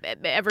tied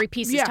to every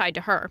piece is tied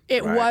to her.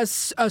 It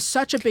was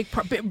such a big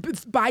part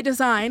by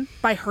design,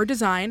 by her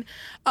design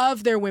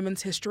of their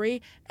women's history,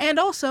 and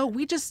also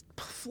we just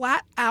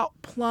flat out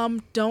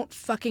plumb don't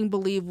fucking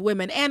believe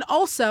women. And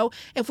also,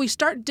 if we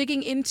start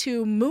digging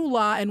into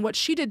Moolah and what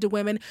she did to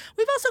women,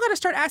 we've also got to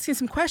start asking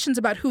some questions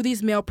about who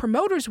these male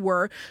promoters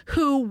were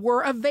who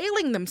were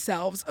availing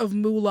themselves of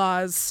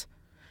Moolah's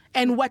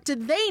and what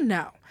did they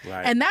know.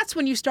 Right. And that's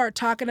when you start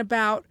talking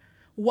about,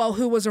 well,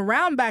 who was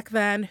around back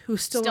then,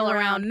 who's still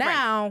around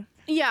now. Right.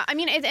 Yeah, I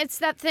mean, it's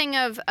that thing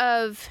of...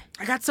 I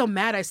got so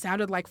mad I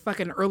sounded like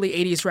fucking early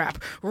 80s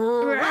rap.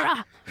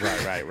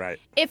 Right.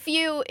 If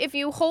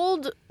you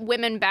hold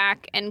women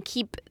back and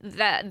keep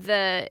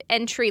the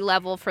entry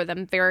level for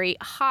them very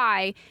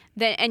high,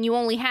 and you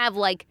only have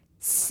like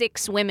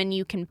 6 women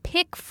you can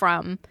pick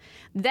from,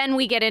 then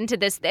we get into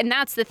this. And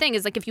that's the thing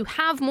is like if you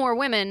have more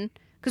women...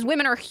 Because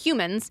women are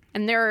humans,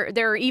 and there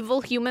are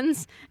evil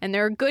humans, and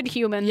there are good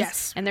humans,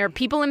 yes, and there are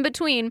people in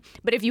between.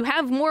 But if you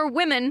have more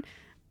women,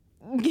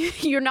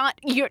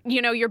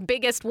 your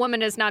biggest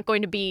woman is not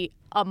going to be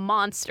a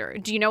monster.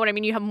 Do you know what I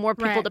mean? You have more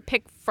people to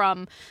pick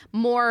from,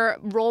 more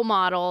role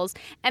models.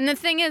 And the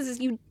thing is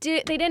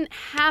they didn't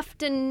have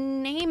to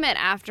name it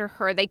after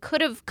her. They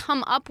could have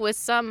come up with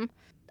some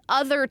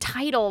other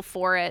title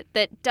for it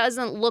that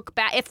doesn't look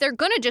bad. If they're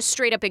going to just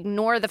straight up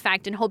ignore the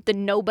fact and hope that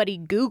nobody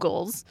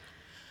Googles,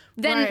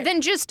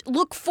 then just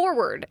look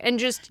forward and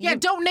just... Yeah,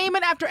 don't name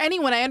it after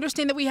anyone. I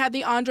understand that we had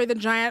the Andre the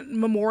Giant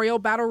Memorial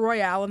Battle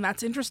Royale, and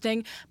that's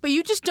interesting, but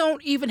you just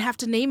don't even have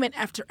to name it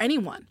after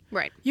anyone.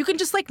 Right. You can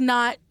just, like,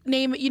 not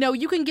name it. You know,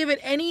 you can give it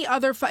any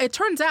other... It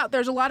turns out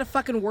there's a lot of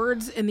fucking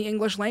words in the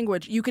English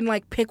language. You can,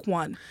 like, pick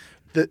one.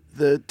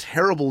 The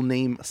terrible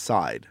name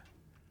aside,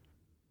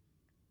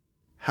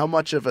 how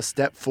much of a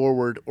step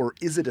forward, or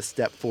is it a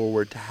step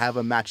forward to have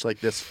a match like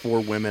this for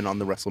women on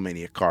the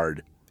WrestleMania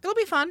card? It'll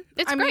be fun.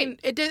 It's great. Mean,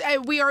 it did.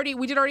 We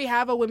did already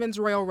have a women's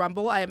Royal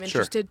Rumble. I am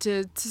interested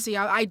to see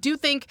how. I do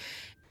think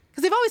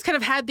because they've always kind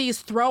of had these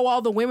throw all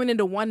the women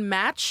into one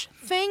match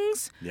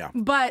things. Yeah.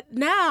 But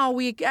now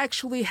we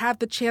actually have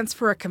the chance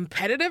for a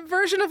competitive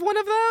version of one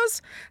of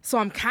those. So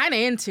I'm kind of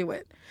into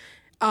it.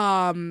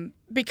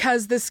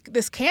 Because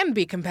this can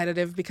be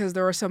competitive because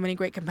there are so many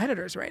great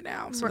competitors right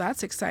now. So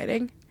that's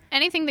exciting.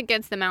 Anything that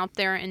gets them out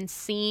there and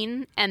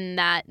seen and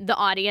that the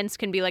audience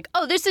can be like,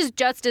 oh, this is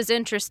just as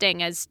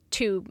interesting as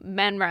 2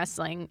 men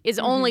wrestling is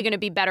only going to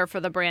be better for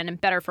the brand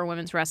and better for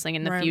women's wrestling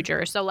in the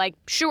future. So, like,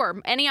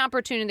 sure, any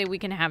opportunity we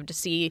can have to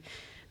see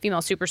female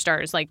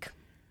superstars, like,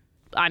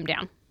 I'm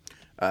down.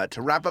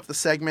 To wrap up the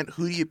segment,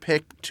 who do you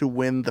pick to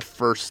win the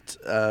first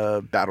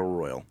Battle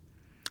Royal?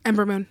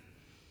 Ember Moon.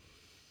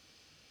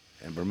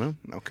 Ember Moon?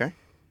 Okay.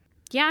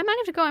 Yeah, I might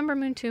have to go Ember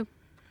Moon, too.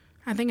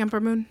 I think Ember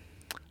Moon.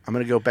 I'm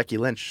going to go Becky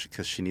Lynch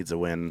because she needs a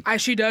win.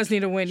 She does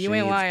need a win. You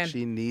ain't lying.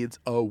 She needs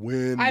a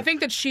win. I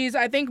think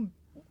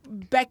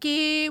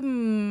Becky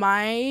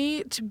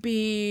might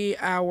be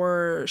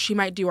she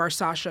might do our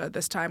Sasha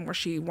this time where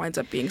she winds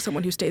up being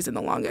someone who stays in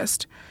the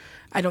longest.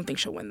 I don't think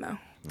she'll win, though.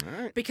 All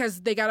right.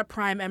 Because they got to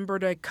prime Ember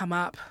to come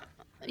up.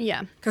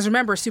 Yeah. Because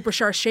remember,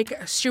 Superstar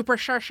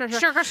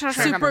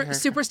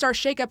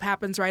Shakeup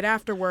happens right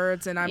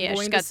afterwards, and I'm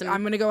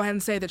going to go ahead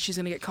and say that she's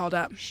going to get called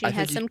up. She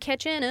has some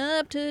catching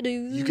up to do.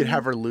 You could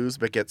have her lose,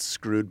 but get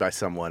screwed by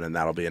someone, and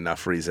that'll be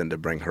enough reason to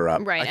bring her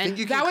up. Right. I think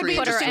you that would be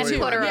interesting too.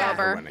 Put her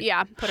over.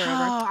 Yeah, put her over.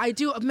 Oh, I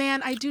do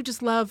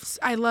just love.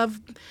 I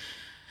love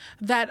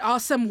that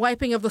awesome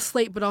wiping of the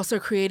slate, but also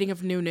creating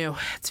of new.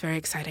 It's very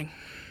exciting.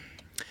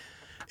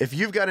 If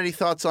you've got any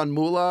thoughts on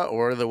Moolah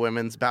or the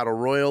Women's Battle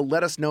Royal,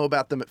 let us know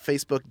about them at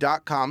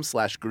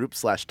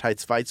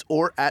facebook.com/group/TightsFights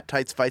or at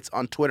TightsFights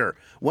on Twitter.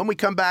 When we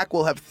come back,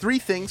 we'll have 3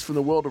 things from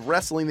the world of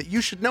wrestling that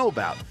you should know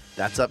about.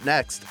 That's up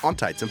next on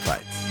Tights and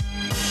Fights.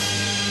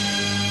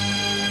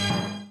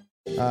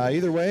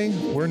 Either way,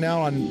 we're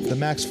now on the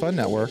Max Fun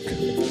Network,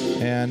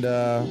 and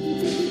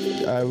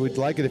I would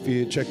like it if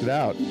you checked it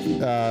out.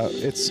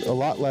 It's a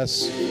lot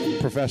less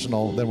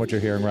professional than what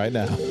you're hearing right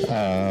now.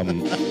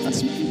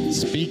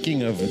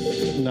 Speaking of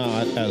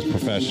not as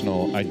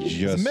professional, I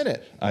just... It's a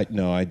minute. I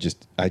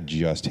just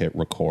hit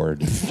record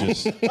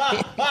just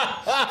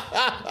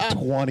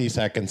 20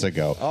 seconds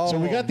ago. Oh. So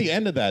we got the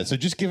end of that. So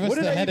just give us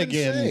the head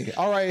again. Say?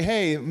 All right.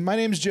 Hey, my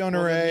name's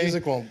Jonah Ray. The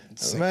music won't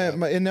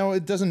no,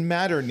 it doesn't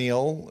matter,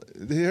 Neil.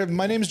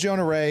 My name's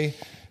Jonah Ray.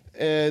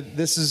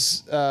 This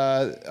is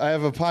I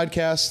have a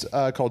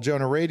podcast called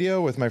Jonah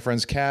Radio with my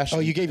friends Cash. Oh,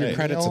 you gave your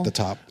credits Neil. at the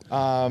top.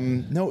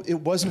 No,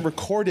 it wasn't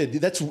recorded.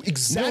 That's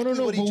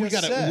exactly what he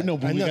just said.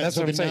 That's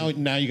what I'm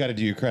saying. Now you got to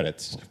do your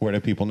credits. Where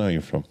do people know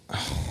you from?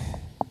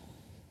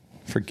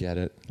 Forget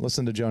it.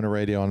 Listen to Jonah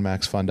Radio on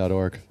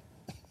maxfun.org.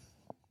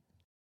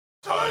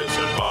 Tights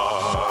and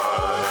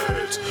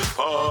Fights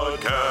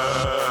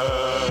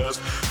podcast.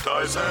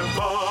 Tights and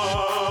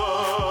Fights.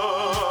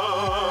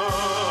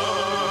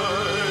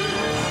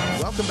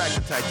 Welcome back to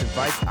Tights and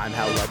Fights. I'm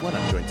Hal Lublin.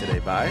 I'm joined today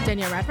by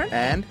Danielle Radford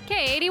and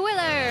Katie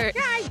Willard.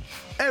 Yay!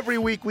 Every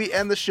week we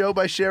end the show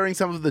by sharing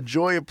some of the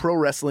joy of pro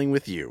wrestling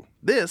with you.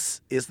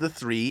 This is the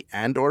 3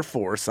 and or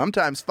 4,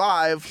 sometimes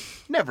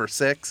 5, never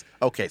 6.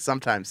 Okay,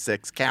 sometimes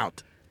 6.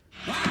 Count.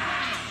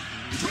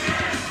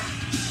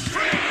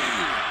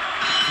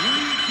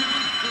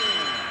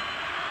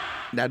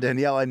 Now,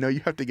 Danielle, I know you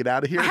have to get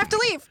out of here. I have to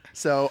leave.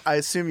 So I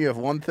assume you have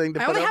one thing to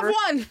put over? I only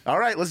have one. All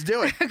right, let's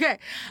do it. Okay.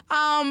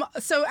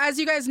 So as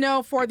you guys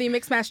know, for the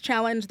Mixed Match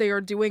Challenge, they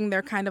are doing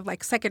their kind of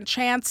like second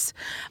chance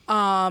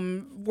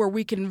where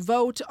we can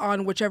vote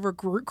on whichever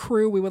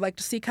crew we would like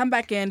to see come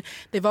back in.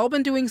 They've all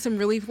been doing some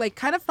really like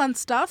kind of fun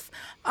stuff.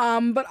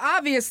 But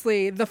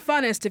obviously the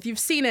funnest, if you've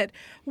seen it,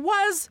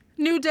 was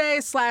New Day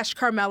 /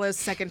 Carmella's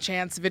second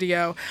chance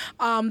video.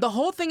 The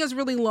whole thing is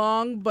really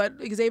long, but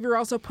Xavier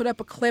also put up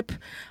a clip.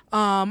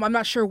 I'm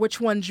not sure which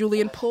one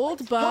Julian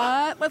pulled,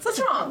 but let's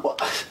listen. What's wrong? Well,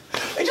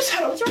 I just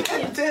had a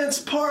dance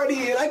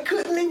party and I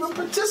couldn't even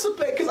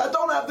participate because I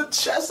don't have the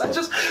chest.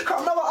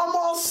 Carmella, I'm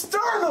all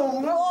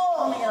sternum.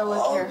 Let me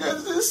look here.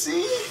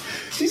 See?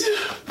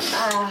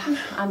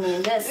 I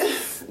mean,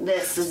 this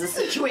is the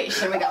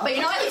situation we got. But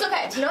you know what? It's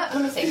okay. You know what?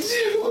 Let me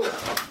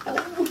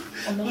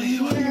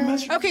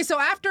see. Okay, so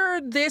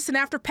after this and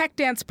after Peck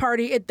Dance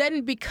Party, it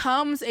then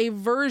becomes a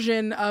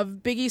version of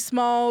Biggie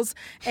Smalls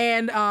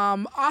and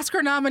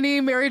Oscar nominee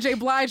Mary J.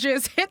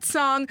 Blige's hit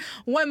song,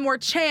 One More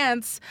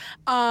Chance.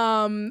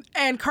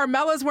 And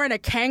Carmella's wearing a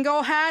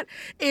Kangol hat.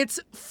 It's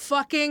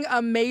fucking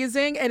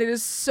amazing, and it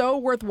is so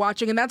worth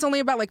watching. And that's only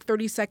about like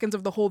 30 seconds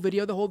of the whole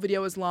video. The whole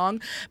video is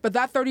long, but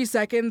that 30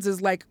 seconds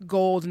is like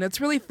gold, and it's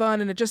really fun,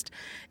 and it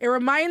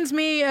reminds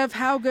me of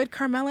how good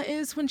Carmella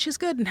is when she's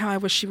good and how I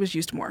wish she was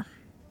used more.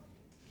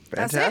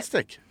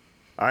 Fantastic.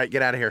 All right,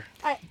 get out of here.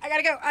 I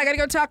gotta go. I gotta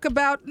go talk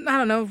about, I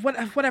don't know,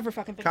 whatever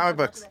fucking thing. Comic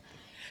books.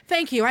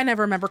 Thank you. I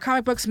never remember.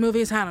 Comic books,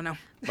 movies, I don't know.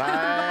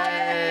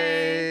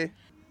 Bye.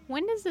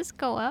 When does this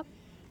go up?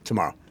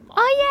 Tomorrow.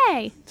 Oh,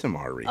 yay.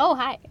 Tomorrow, Reed. Oh,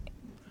 hi.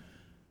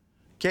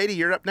 Katie,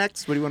 you're up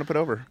next. What do you want to put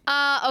over?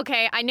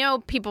 Okay, I know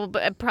people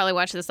probably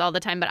watch this all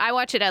the time, but I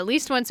watch it at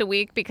least once a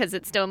week because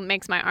it still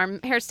makes my arm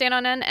hair stand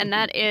on end, and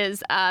that is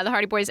the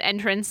Hardy Boys'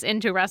 entrance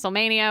into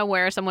WrestleMania,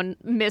 where someone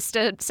missed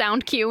a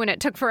sound cue and it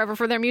took forever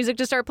for their music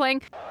to start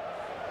playing.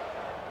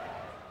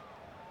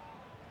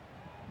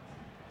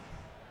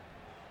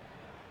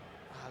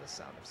 The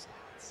sound of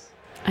silence.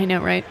 I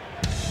know, right?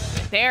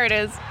 There it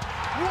is.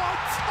 What?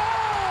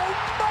 Oh,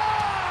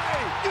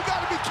 my! You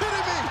gotta be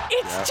kidding me!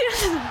 It's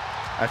just...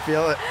 I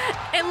feel it.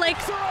 And like...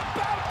 They're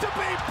about to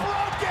be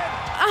broken!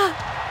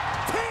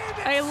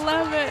 I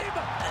love it.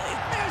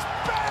 Is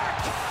back!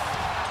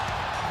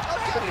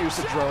 Could have used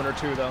a drone or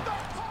two, though.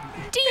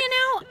 Do you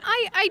know,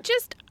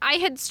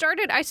 I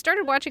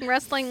started watching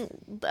wrestling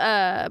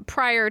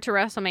prior to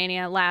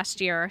WrestleMania last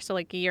year, so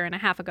like a year and a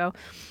half ago.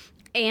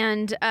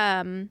 And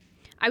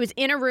I was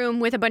in a room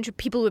with a bunch of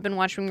people who have been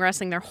watching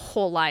wrestling their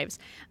whole lives.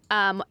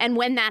 And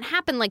when that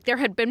happened, like there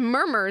had been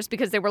murmurs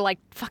because they were like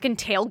fucking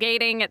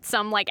tailgating at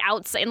some like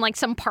outside in like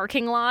some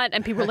parking lot,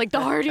 and people were like, the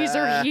Hardys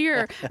are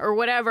here or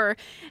whatever.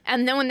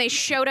 And then when they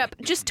showed up,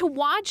 just to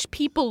watch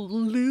people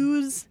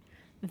lose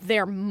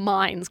their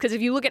minds. Because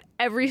if you look at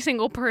every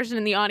single person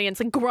in the audience,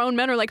 like grown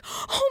men are like,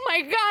 oh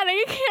my God,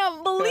 I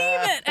can't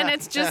believe it. And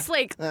it's just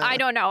like, I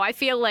don't know. I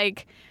feel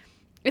like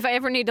if I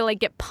ever need to like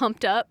get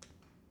pumped up,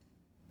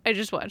 I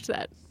just watch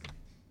that.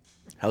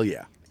 Hell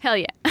yeah. Hell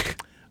yeah.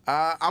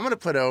 I'm going to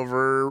put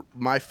over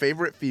my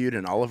favorite feud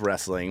in all of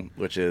wrestling,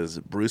 which is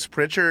Bruce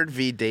Pritchard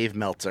v. Dave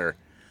Meltzer.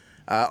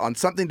 On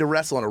Something to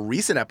Wrestle on a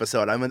recent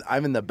episode,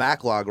 I'm in the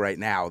backlog right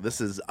now.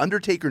 This is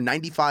Undertaker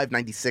 95,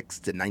 96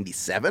 to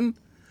 97.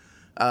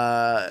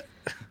 At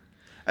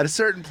a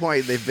certain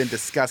point, they've been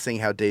discussing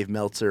how Dave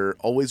Meltzer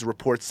always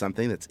reports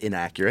something that's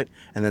inaccurate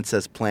and then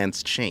says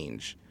plans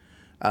change.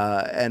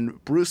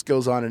 And Bruce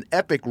goes on an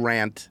epic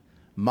rant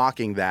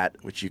mocking that,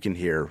 which you can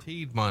hear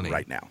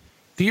right now.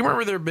 Do you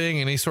remember there being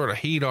any sort of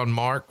heat on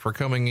Mark for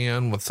coming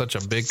in with such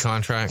a big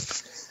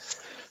contract?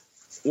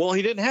 Well,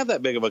 he didn't have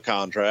that big of a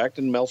contract,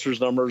 and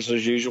Meltzer's numbers,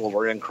 as usual,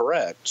 were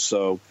incorrect.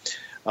 So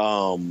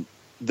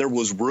there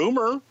was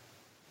rumor.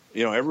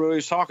 You know, everybody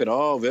was talking,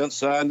 oh, Vince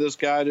signed this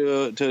guy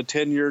to a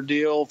 10-year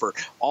deal for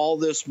all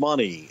this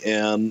money,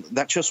 and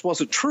that just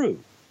wasn't true.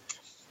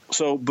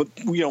 So, but,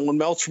 you know, when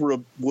Meltzer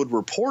would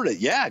report it,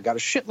 got a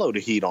shitload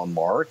of heat on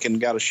Mark and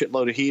got a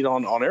shitload of heat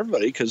on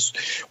everybody, because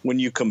when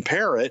you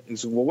compare it, you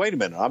say, well, wait a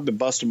minute, I've been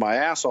busting my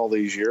ass all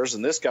these years,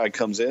 and this guy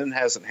comes in and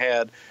hasn't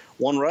had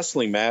one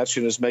wrestling match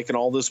and is making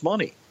all this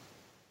money.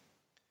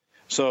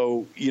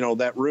 So, you know,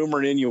 that rumor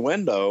and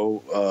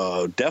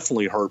innuendo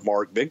definitely hurt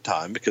Mark big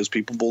time because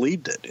people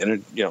believed it, and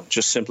it, you know,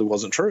 just simply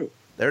wasn't true.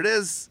 There it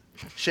is.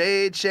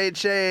 Shade, shade,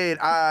 shade.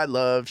 I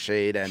love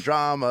shade and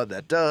drama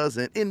that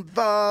doesn't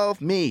involve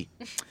me.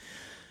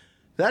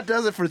 That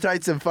does it for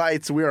Tights and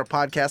Fights. We are a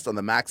podcast on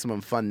the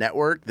Maximum Fun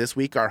Network. This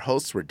week, our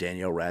hosts were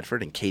Danielle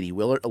Radford and Katie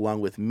Willert,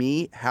 along with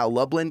me, Hal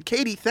Lublin.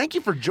 Katie, thank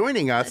you for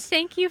joining us.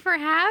 Thank you for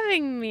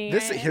having me.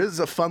 Here's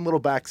a fun little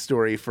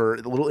backstory for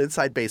a little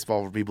inside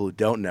baseball for people who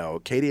don't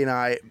know. Katie and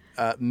I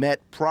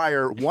met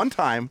prior one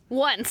time.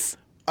 Once.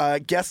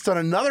 Guests on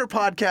another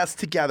podcast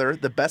together,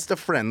 the Best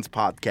of Friends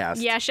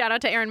podcast. Yeah, shout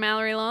out to Aaron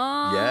Mallory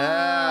Long.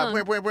 Yeah.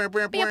 Pew,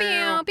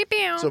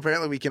 pew. So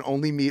apparently we can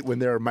only meet when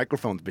there are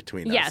microphones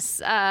between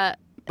us. Yes.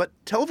 But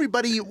tell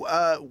everybody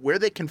where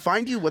they can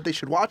find you, what they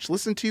should watch,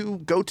 listen to,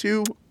 go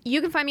to. You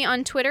can find me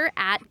on Twitter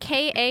at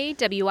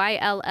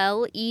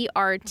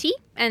KAWILLERT,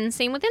 and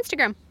same with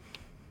Instagram.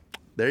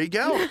 There you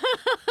go.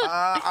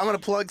 I'm going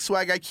to plug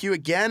Swag IQ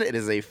again. It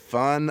is a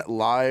fun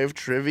live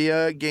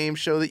trivia game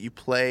show that you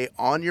play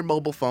on your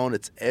mobile phone.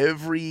 It's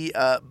every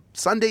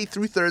Sunday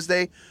through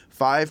Thursday,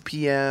 5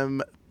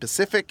 p.m.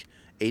 Pacific,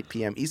 8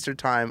 p.m. Eastern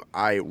Time.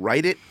 I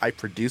write it, I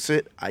produce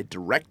it, I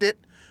direct it.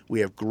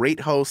 We have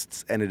great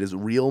hosts, and it is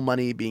real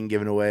money being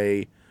given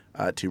away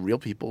to real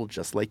people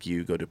just like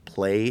you. Go to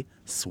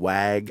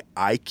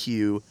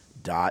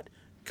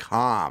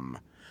playswagiq.com.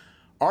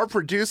 Our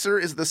producer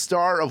is the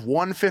star of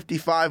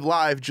 155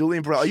 Live,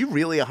 Julian Burrell. Are you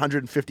really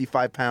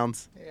 155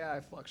 pounds? Yeah, I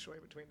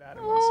fluctuate between that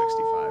and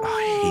 165. Oh,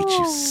 I hate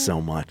you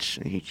so much.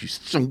 I hate you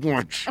so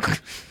much.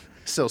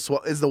 So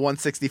is the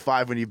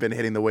 165 when you've been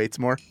hitting the weights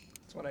more?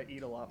 It's when I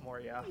eat a lot more,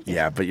 yeah.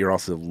 Yeah, but you're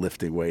also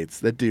lifting weights.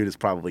 That dude has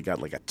probably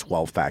got like a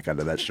 12-pack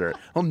under that shirt.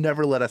 He'll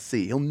never let us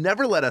see. I'm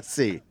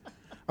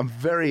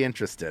very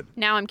interested.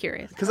 Now I'm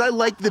curious. Because I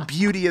like the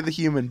beauty of the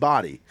human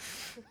body.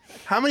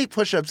 How many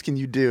push-ups can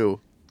you do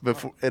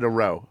in a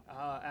row?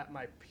 At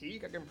my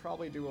peak, I can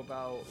probably do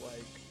about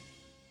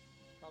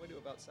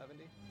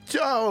 70.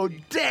 Oh,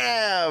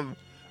 damn!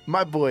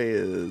 My boy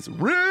is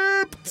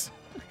ripped!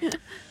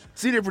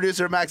 Senior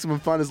producer at Maximum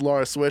Fun is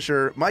Laura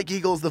Swisher. Mike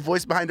Eagle is the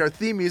voice behind our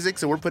theme music,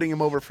 so we're putting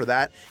him over for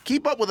that.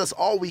 Keep up with us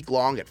all week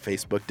long at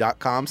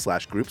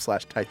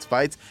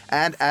facebook.com/group/TightsFights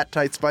and at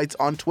TightsFights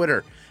on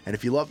Twitter. And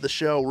if you love the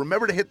show,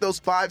 remember to hit those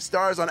 5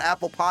 stars on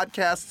Apple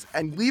Podcasts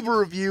and leave a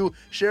review.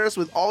 Share us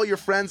with all your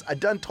friends. I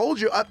done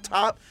told you up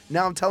top.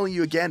 Now I'm telling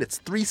you again, it's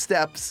 3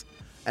 steps,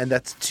 and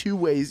that's 2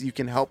 ways you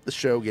can help the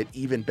show get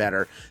even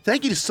better.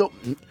 Thank you so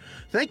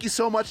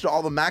much to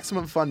all the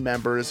Maximum Fun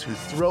members who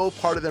throw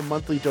part of their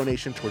monthly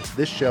donation towards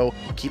this show.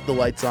 Keep the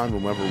lights on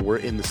whenever we're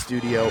in the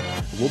studio.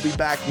 We'll be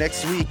back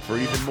next week for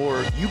even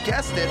more, you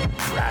guessed it,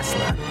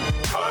 wrestling.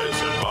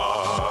 Tights and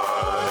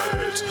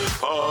Fights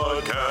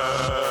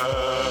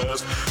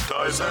Podcast.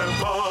 Tights and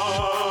Fights.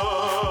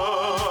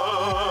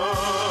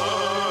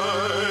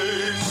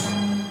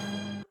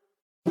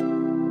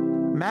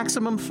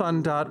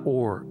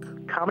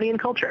 MaximumFun.org. Comedy and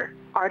culture.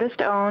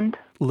 Artist owned.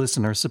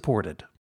 Listener supported.